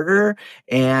smarter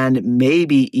and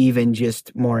maybe even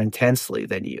just more intensely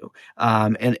than you.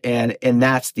 And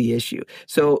that's the issue.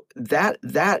 So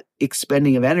that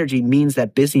expending of energy means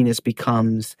that busyness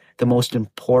becomes the most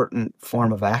important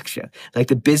form of action. Like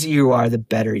the busier you are, the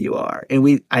better you are.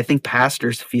 And I think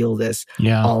pastors feel this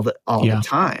all the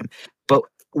time. But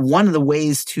one of the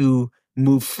ways to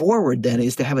move forward then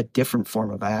is to have a different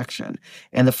form of action.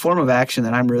 And the form of action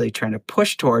that I'm really trying to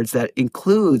push towards that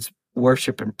includes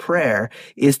worship and prayer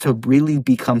is to really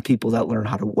become people that learn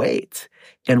how to wait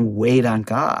and wait on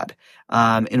God.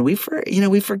 And we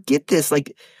forget this,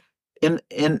 like in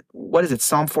what is it,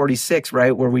 Psalm 46,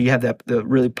 right? Where we have the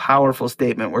really powerful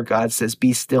statement where God says,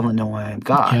 "Be still and know I am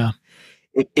God." Yeah.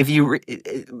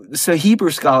 So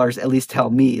Hebrew scholars at least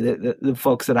tell me, the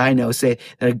folks that I know say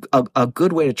that a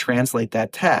good way to translate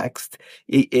that text,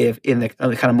 if in the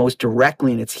kind of most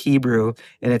directly in its Hebrew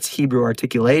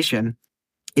articulation,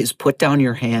 is put down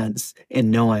your hands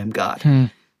and know I am God, Wow.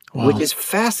 which is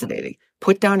fascinating.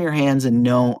 Put down your hands and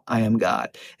know I am God.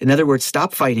 In other words,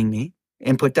 stop fighting me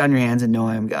and put down your hands and know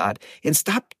I am God, and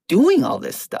stop doing all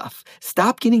this stuff.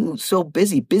 Stop getting so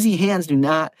busy. Busy hands are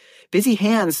not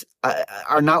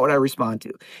what I respond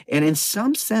to. And in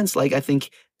some sense, like I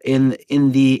think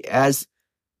as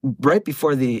right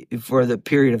before the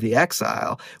period of the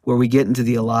exile, where we get into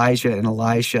the Elijah and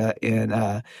Elisha in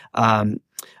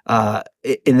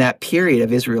that period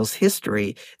of Israel's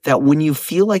history, that when you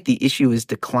feel like the issue is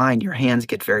decline, your hands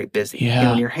get very busy. Yeah. And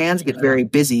when your hands get very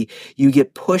busy, you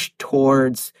get pushed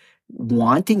towards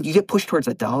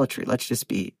idolatry. Let's just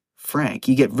be frank.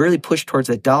 You get really pushed towards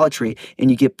idolatry, and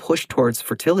you get pushed towards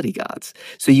fertility gods.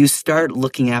 So you start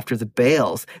looking after the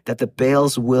Baals, that the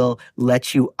Baals will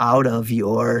let you out of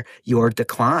your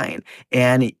decline.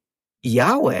 And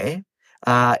Yahweh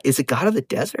is a God of the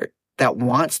desert that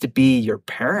wants to be your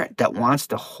parent, that wants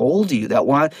to hold you, that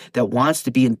wants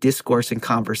to be in discourse and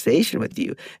conversation with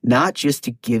you, not just to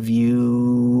give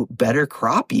you better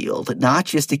crop yield, not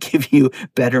just to give you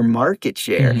better market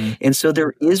share. Mm-hmm. And so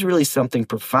there is really something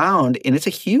profound, and it's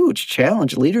a huge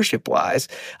challenge leadership-wise,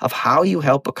 of how you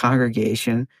help a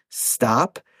congregation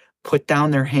stop, put down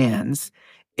their hands,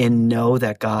 and know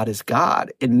that God is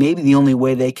God. And maybe the only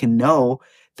way they can know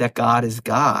that God is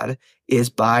God is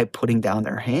by putting down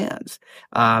their hands.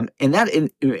 And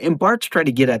Bart's trying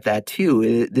to get at that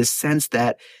too, this sense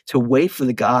that to wait for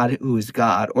the God who is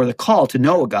God, or the call to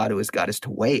know a God who is God, is to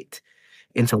wait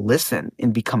and to listen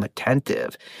and become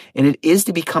attentive. And it is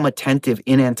to become attentive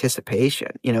in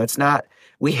anticipation. It's not,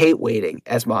 we hate waiting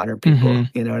as modern people.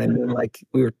 Mm-hmm. You know what I mean? Like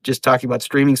we were just talking about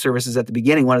streaming services at the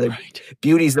beginning. One of the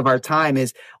beauties of our time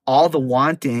is all the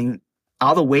waiting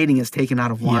is taken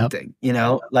out of wanting.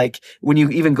 Yep. Like when you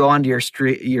even go onto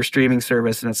your streaming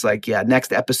service and it's like,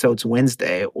 next episode's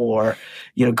Wednesday, or,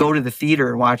 go to the theater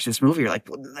and watch this movie. You're like,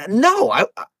 no,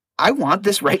 I want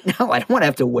this right now. I don't want to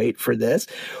have to wait for this.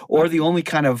 Or the only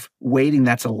kind of waiting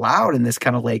that's allowed in this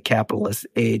kind of late capitalist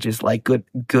age is like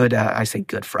I say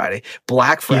Good Friday,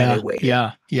 Black Friday waiting.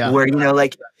 Yeah. Where,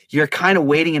 like, you're kind of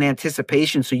waiting in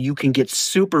anticipation so you can get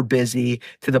super busy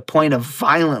to the point of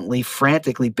violently,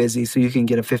 frantically busy so you can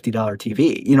get a $50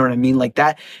 TV. You know what I mean? Like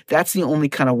that's the only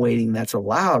kind of waiting that's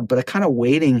allowed, but a kind of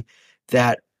waiting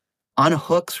that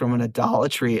unhooks from an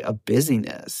idolatry of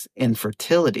busyness and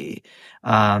fertility,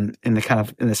 in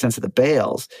the sense of the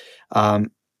Baals,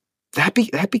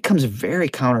 that becomes very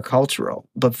countercultural,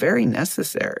 but very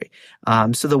necessary.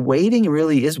 So the waiting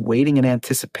really is waiting in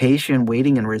anticipation,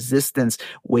 waiting in resistance,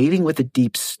 waiting with a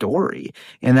deep story.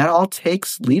 And that all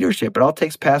takes leadership. It all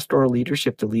takes pastoral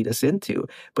leadership to lead us into.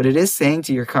 But it is saying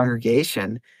to your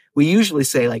congregation, we usually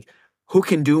say, like, who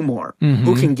can do more? Mm-hmm.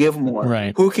 Who can give more?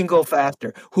 Right. Who can go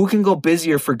faster? Who can go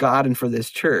busier for God and for this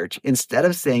church? Instead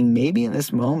of saying, maybe in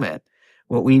this moment,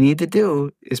 what we need to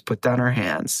do is put down our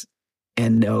hands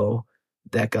and know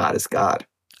that God is God.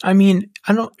 I mean,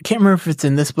 I can't remember if it's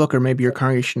in this book or maybe your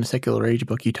Congregation of Secular Age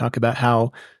book. You talk about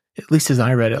how, at least as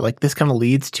I read it, like this kind of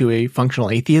leads to a functional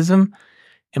atheism.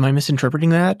 Am I misinterpreting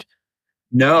that?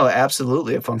 No,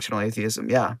 absolutely a functional atheism.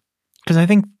 Yeah. Because I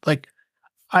think, like,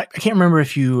 I can't remember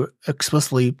if you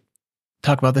explicitly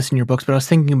talk about this in your books, but I was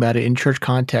thinking about it in church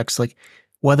context, like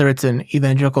whether it's an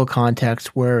evangelical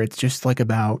context where it's just like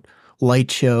about light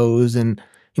shows and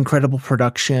incredible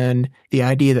production, the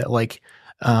idea that like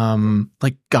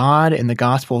God and the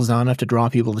gospel is not enough to draw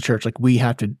people to church, like we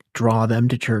have to draw them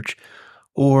to church,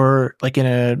 or like in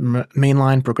a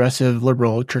mainline progressive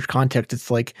liberal church context, it's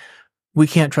like we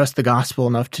can't trust the gospel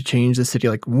enough to change the city,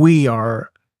 like we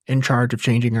are in charge of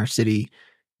changing our city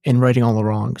and righting all the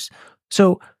wrongs.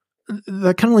 So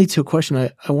that kind of leads to a question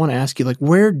I want to ask you. Like,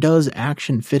 where does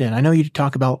action fit in? I know you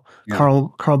talk about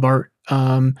Karl Barth,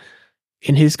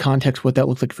 in his context, what that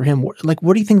looks like for him. Like,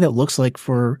 what do you think that looks like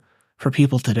for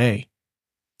people today?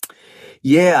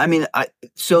 Yeah, I mean,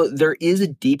 so there is a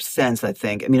deep sense, I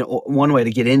think. I mean, one way to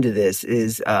get into this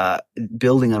is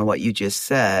building on what you just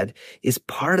said is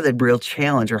part of the real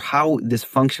challenge, or how this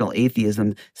functional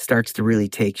atheism starts to really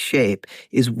take shape,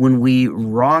 is when we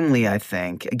wrongly, I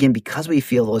think, again, because we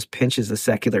feel those pinches of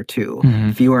secular too,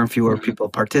 fewer and fewer people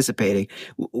participating.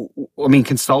 I mean,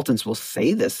 consultants will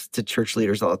say this to church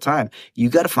leaders all the time. You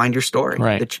got to find your story.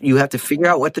 Right. You have to figure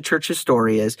out what the church's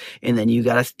story is, and then you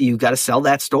got to sell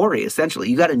that story. Essentially,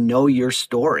 you got to know your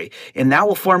story, and that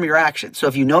will form your action. So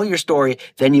if you know your story,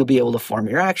 then you'll be able to form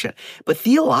your action. But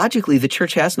theologically, the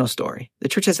church has no story. The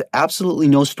church has absolutely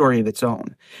no story of its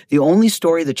own. The only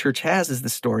story the church has is the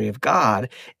story of God,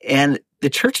 and the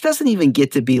church doesn't even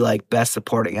get to be like best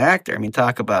supporting actor. I mean,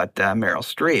 talk about Meryl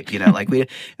Streep. You know, like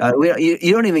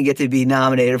you don't even get to be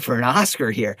nominated for an Oscar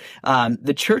here.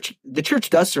 The church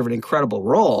does serve an incredible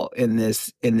role in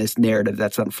this narrative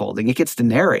that's unfolding. It gets to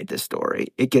narrate this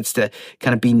story. It gets to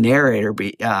kind of be narrator,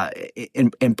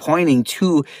 in pointing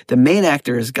to the main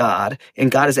actor is God,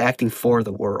 and God is acting for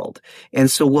the world.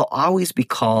 And so we'll always be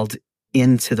called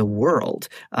into the world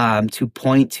to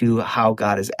point to how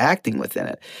God is acting within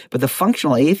it. But the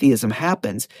functional atheism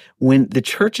happens when the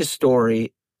church's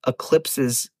story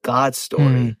eclipses God's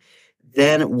story.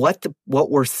 Then what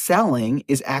we're selling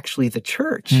is actually the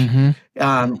church.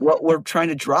 What we're trying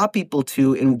to draw people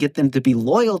to and get them to be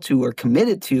loyal to or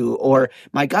committed to, or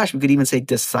my gosh, we could even say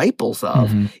disciples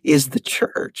of, is the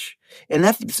church. And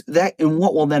and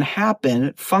what will then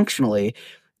happen functionally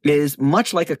is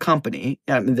much like a company.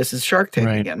 I mean, this is Shark Tank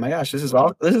again. My gosh, this is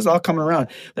all coming around.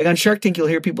 Like on Shark Tank, you'll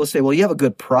hear people say, "Well, you have a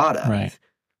good product,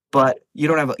 but you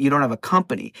don't have a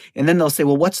company." And then they'll say,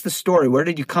 "Well, what's the story? Where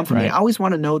did you come from?" They always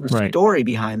want to know the story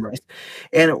behind this.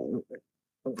 And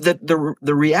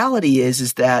the reality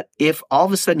is that if all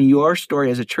of a sudden your story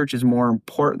as a church is more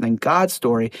important than God's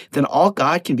story, then all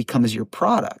God can become is your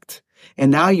product.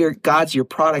 And now God's your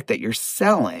product that you're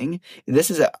selling. This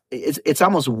is it's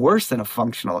almost worse than a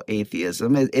functional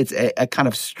atheism. It's a kind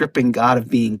of stripping God of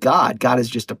being God. God is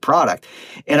just a product,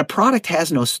 and a product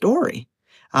has no story.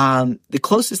 The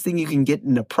closest thing you can get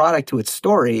in a product to its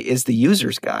story is the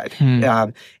user's guide.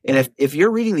 And if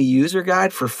you're reading the user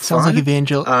guide for fun, sounds like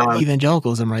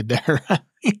evangelicalism right there.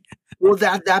 Well,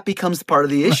 that becomes part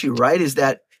of the issue, right? Is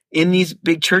that in these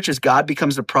big churches, God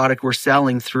becomes the product we're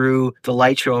selling through the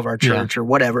light show of our church, or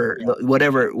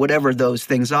whatever those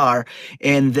things are.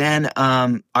 And then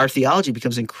our theology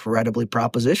becomes incredibly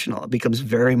propositional. It becomes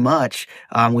very much,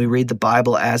 we read the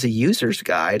Bible as a user's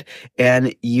guide,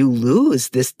 and you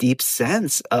lose this deep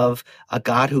sense of a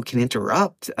God who can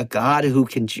interrupt, a God who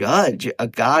can judge, a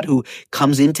God who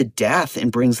comes into death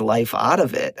and brings life out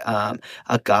of it,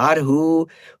 a God who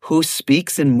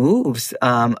speaks and moves,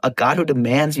 a God who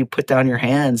demands you put down your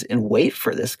hands and wait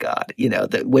for this God,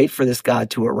 wait for this God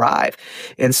to arrive.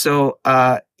 And so,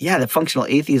 the functional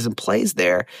atheism plays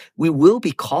there. We will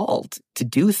be called to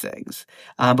do things,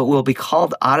 but we'll be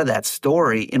called out of that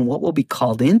story. And what we'll be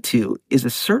called into is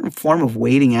a certain form of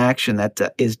waiting action that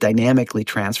is dynamically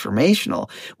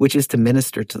transformational, which is to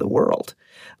minister to the world.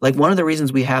 Like, one of the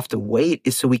reasons we have to wait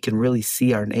is so we can really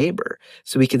see our neighbor,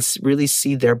 so we can really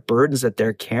see their burdens that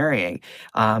they're carrying.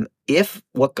 If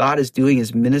what God is doing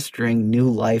is ministering new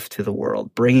life to the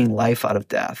world, bringing life out of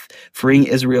death, freeing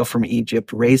Israel from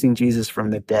Egypt, raising Jesus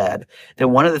from the dead,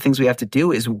 then one of the things we have to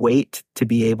do is wait to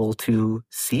be able to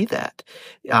see that,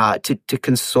 to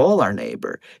console our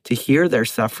neighbor, to hear their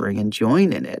suffering and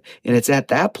join in it. And it's at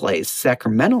that place,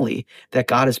 sacramentally, that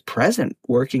God is present,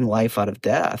 working life out of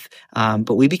death.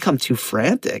 But we become too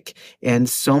frantic, and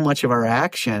so much of our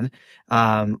action,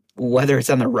 whether it's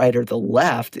on the right or the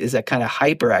left, is a kind of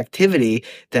hyperactivity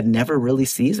that never really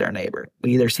sees our neighbor.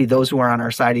 We either see those who are on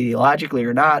our side ideologically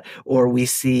or not, or we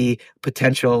see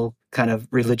potential kind of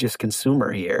religious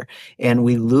consumer here. And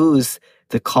we lose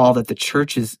the call that the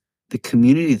church is the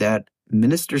community that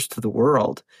ministers to the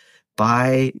world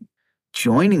by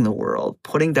joining the world,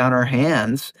 putting down our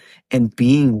hands, and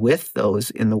being with those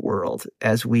in the world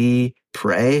as we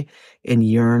pray and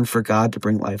yearn for God to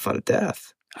bring life out of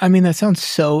death. I mean, that sounds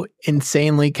so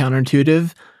insanely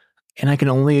counterintuitive, and I can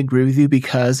only agree with you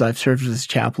because I've served as a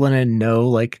chaplain and know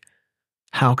like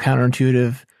how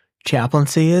counterintuitive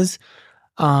chaplaincy is.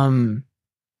 So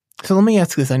let me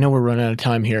ask this. I know we're running out of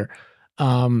time here.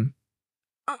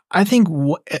 I think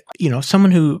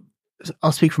someone who,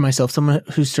 I'll speak for myself, someone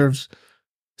who serves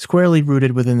squarely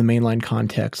rooted within the mainline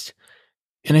context,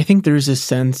 And I think there's a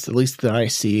sense, at least that I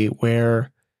see,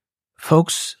 where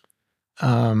folks,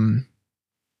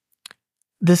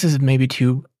 this is maybe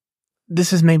too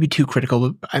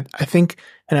critical, but I think,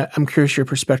 and I'm curious your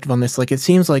perspective on this. Like, it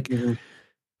seems like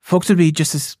folks would be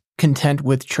just as content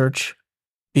with church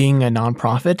being a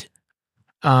nonprofit,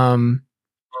 and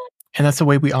that's the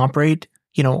way we operate.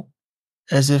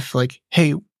 As if like,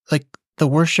 hey, like the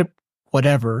worship,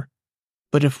 whatever.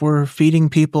 But if we're feeding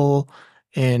people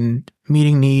and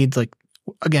meeting needs, like,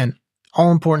 again,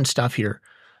 all important stuff here.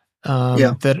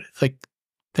 That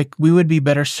like we would be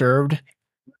better served,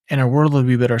 and our world would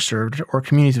be better served, or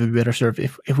communities would be better served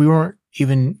if we weren't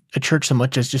even a church so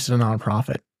much as just a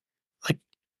nonprofit. Like,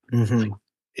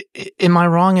 am I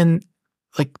wrong in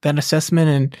like that assessment?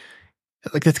 And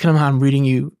like that's kind of how I'm reading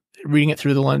it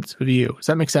through the lens of you. Does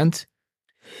that make sense?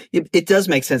 It does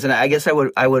make sense, and I guess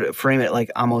I would frame it like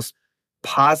almost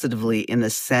positively in the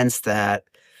sense that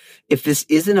if this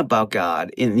isn't about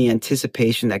God, in the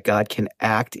anticipation that God can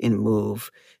act and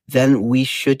move, then we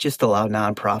should just allow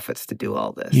nonprofits to do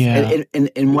all this. Yeah.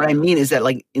 And what I mean is that,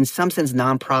 like, in some sense,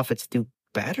 nonprofits do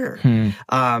better.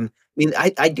 I mean,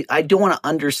 I don't want to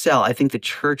undersell. I think the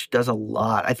church does a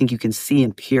lot. I think you can see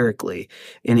empirically,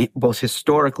 both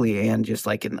historically and just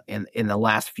like in the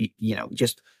last few,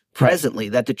 just presently,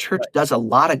 that the church does a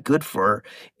lot of good for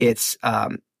its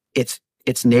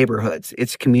neighborhoods,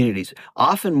 its communities,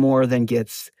 often more than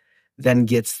gets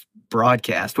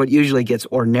broadcast. What usually gets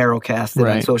or narrowcasted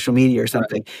on social media or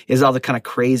something is all the kind of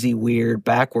crazy, weird,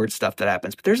 backward stuff that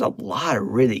happens. But there's a lot of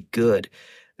really good.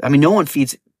 I mean, no one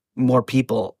feeds more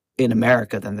people in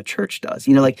America than the church does.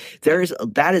 Like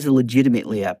that is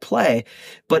legitimately at play.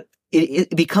 But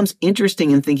it becomes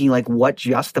interesting in thinking like what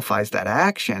justifies that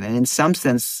action. And in some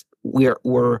sense,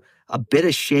 we're a bit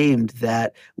ashamed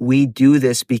that we do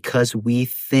this because we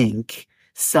think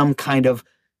some kind of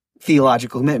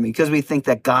theological commitment, because we think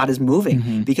that God is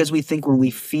moving, because we think when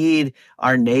we feed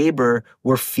our neighbor,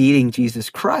 we're feeding Jesus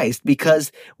Christ,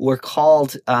 because we're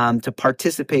called to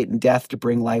participate in death to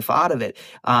bring life out of it.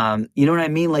 You know what I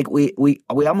mean? Like we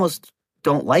almost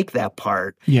don't like that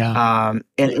part. Yeah.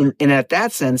 And at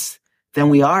that sense, then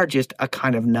we are just a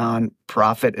kind of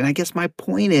nonprofit. And I guess my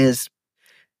point is,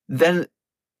 then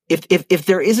if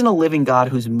there isn't a living God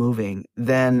who's moving,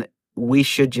 then we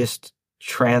should just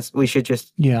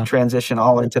transition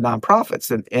all into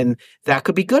nonprofits, and that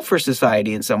could be good for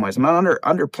society in some ways. I'm not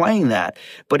underplaying that,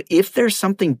 but if there's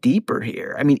something deeper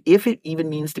here, I mean, if it even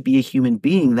means to be a human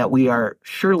being, that we are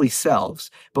surely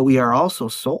selves, but we are also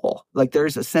soul. Like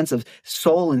there's a sense of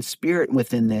soul and spirit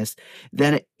within this.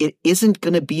 Then it isn't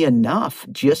going to be enough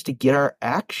just to get our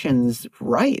actions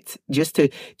right, just to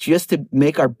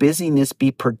make our busyness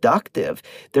be productive.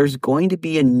 There's going to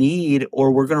be a need, or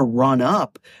we're going to run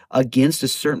up against a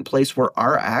certain place where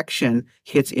our action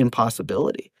hits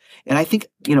impossibility. And I think,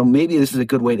 maybe this is a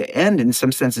good way to end in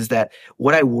some sense, is that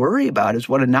what I worry about is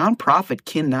what a nonprofit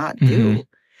cannot do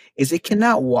is it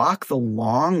cannot walk the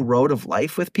long road of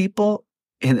life with people.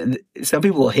 And some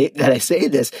people will hate that I say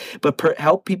this, but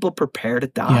help people prepare to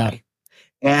die.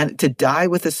 And to die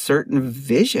with a certain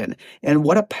vision. And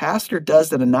what a pastor does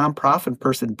that a nonprofit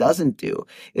person doesn't do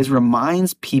is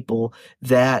reminds people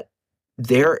that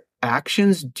their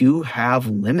actions do have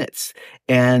limits,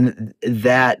 and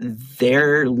that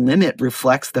their limit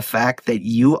reflects the fact that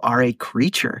you are a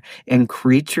creature and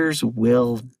creatures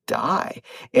will die,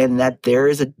 and that there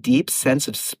is a deep sense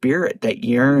of spirit that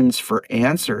yearns for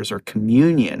answers or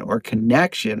communion or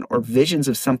connection or visions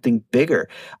of something bigger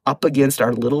up against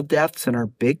our little deaths and our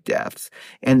big deaths,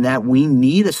 and that we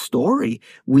need a story.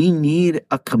 We need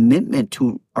a commitment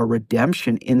to a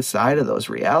redemption inside of those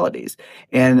realities.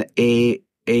 And a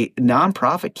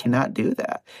nonprofit cannot do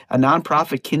that. A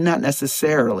nonprofit cannot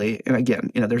necessarily, and again,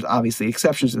 there's obviously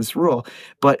exceptions to this rule,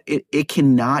 but it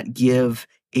cannot give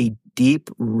a deep,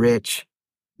 rich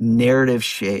narrative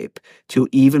shape to,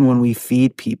 even when we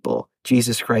feed people,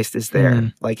 Jesus Christ is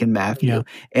there, like in Matthew,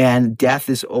 and death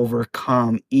is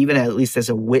overcome, even at least as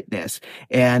a witness,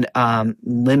 and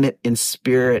limit in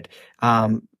spirit,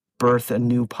 birth a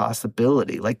new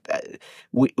possibility. Like that,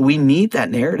 we need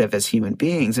that narrative as human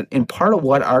beings. And part of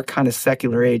what our kind of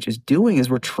secular age is doing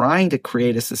is we're trying to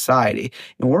create a society,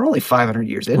 and we're only 500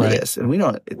 years into this,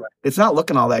 and it's not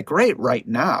looking all that great right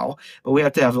now, but we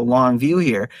have to have a long view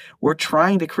here. We're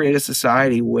trying to create a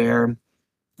society where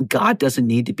God doesn't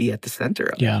need to be at the center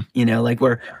of it. Like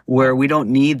where we don't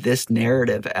need this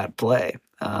narrative at play.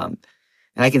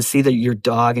 And I can see that your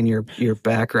dog and your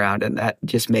background, and that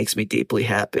just makes me deeply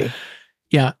happy.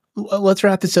 Yeah. Let's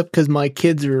wrap this up, because my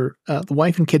kids are, the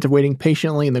wife and kids are waiting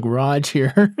patiently in the garage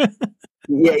here.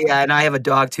 Yeah, and I have a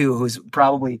dog too who's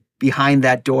probably behind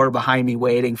that door behind me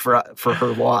waiting for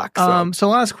her walk. So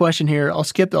last question here. I'll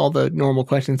skip all the normal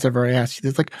questions I've already asked you.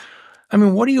 It's like, I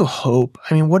mean, what do you hope?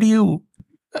 I mean, what do you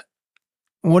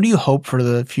hope for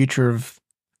the future of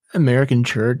American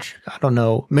church? I don't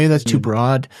know. Maybe that's too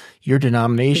broad. Your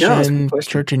denomination,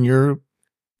 church in your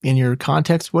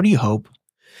context. What do you hope?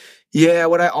 Yeah,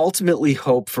 what I ultimately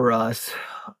hope for us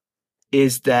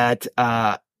is that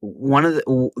that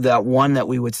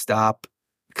we would stop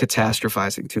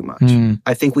catastrophizing too much.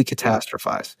 I think we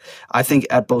catastrophize. I think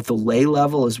at both the lay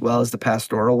level as well as the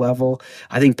pastoral level,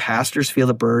 I think pastors feel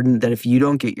the burden that if you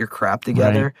don't get your crap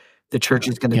together, the church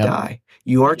is going to die.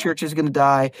 Your church is going to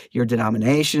die. Your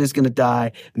denomination is going to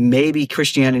die. Maybe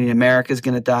Christianity in America is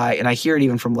going to die. And I hear it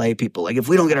even from lay people. Like, if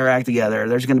we don't get our act together,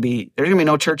 there's going to be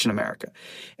no church in America.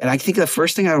 And I think the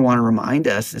first thing I want to remind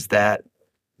us is that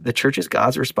the church is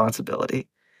God's responsibility,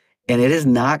 and it is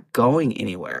not going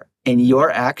anywhere. And your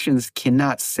actions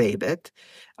cannot save it,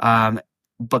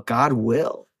 but God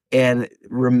will. And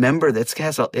remember,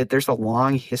 there's a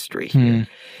long history here,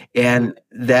 and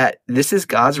that this is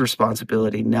God's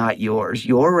responsibility, not yours.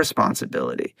 Your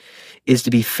responsibility is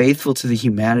to be faithful to the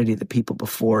humanity of the people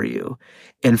before you,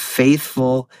 and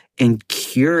faithful and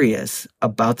curious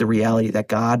about the reality that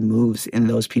God moves in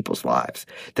those people's lives,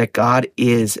 that God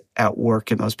is at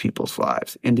work in those people's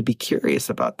lives, and to be curious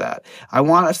about that. I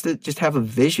want us to just have a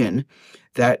vision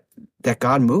that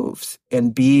God moves,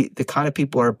 and be the kind of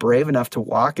people who are brave enough to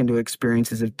walk into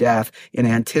experiences of death in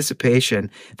anticipation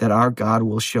that our God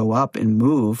will show up and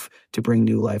move to bring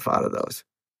new life out of those.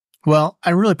 Well, I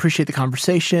really appreciate the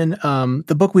conversation.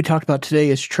 The book we talked about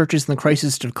today is Churches in the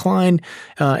Crisis of Decline.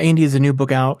 Andy has a new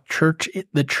book out,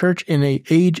 The Church in an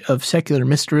Age of Secular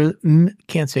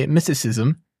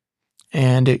Mysticism.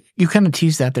 And you kind of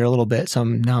teased that there a little bit, so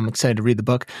now I'm excited to read the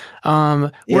book.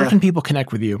 Where can people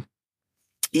connect with you?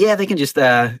 Yeah, they can just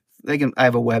I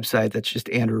have a website that's just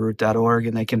andrewroot.org,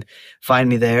 and they can find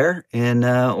me there, and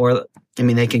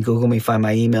they can Google me, find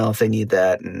my email if they need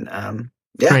that. And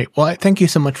yeah. Great. Well, thank you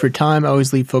so much for your time. I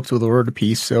always leave folks with a word of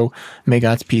peace, so may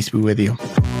God's peace be with you.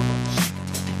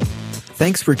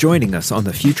 Thanks for joining us on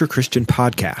the Future Christian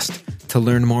Podcast. To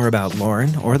learn more about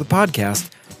Lauren or the podcast,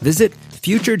 visit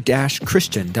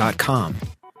future-christian.com.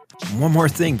 One more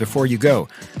thing before you go.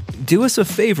 Do us a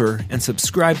favor and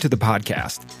subscribe to the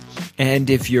podcast. And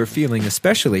if you're feeling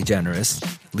especially generous,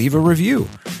 leave a review.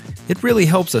 It really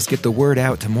helps us get the word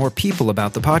out to more people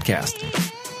about the podcast.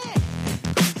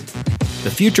 The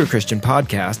Future Christian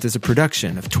Podcast is a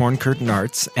production of Torn Curtain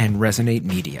Arts and Resonate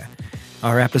Media.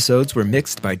 Our episodes were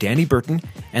mixed by Danny Burton,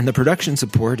 and the production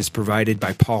support is provided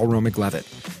by Paul Romig-Levitt.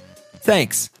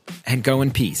 Thanks, and go in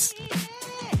peace.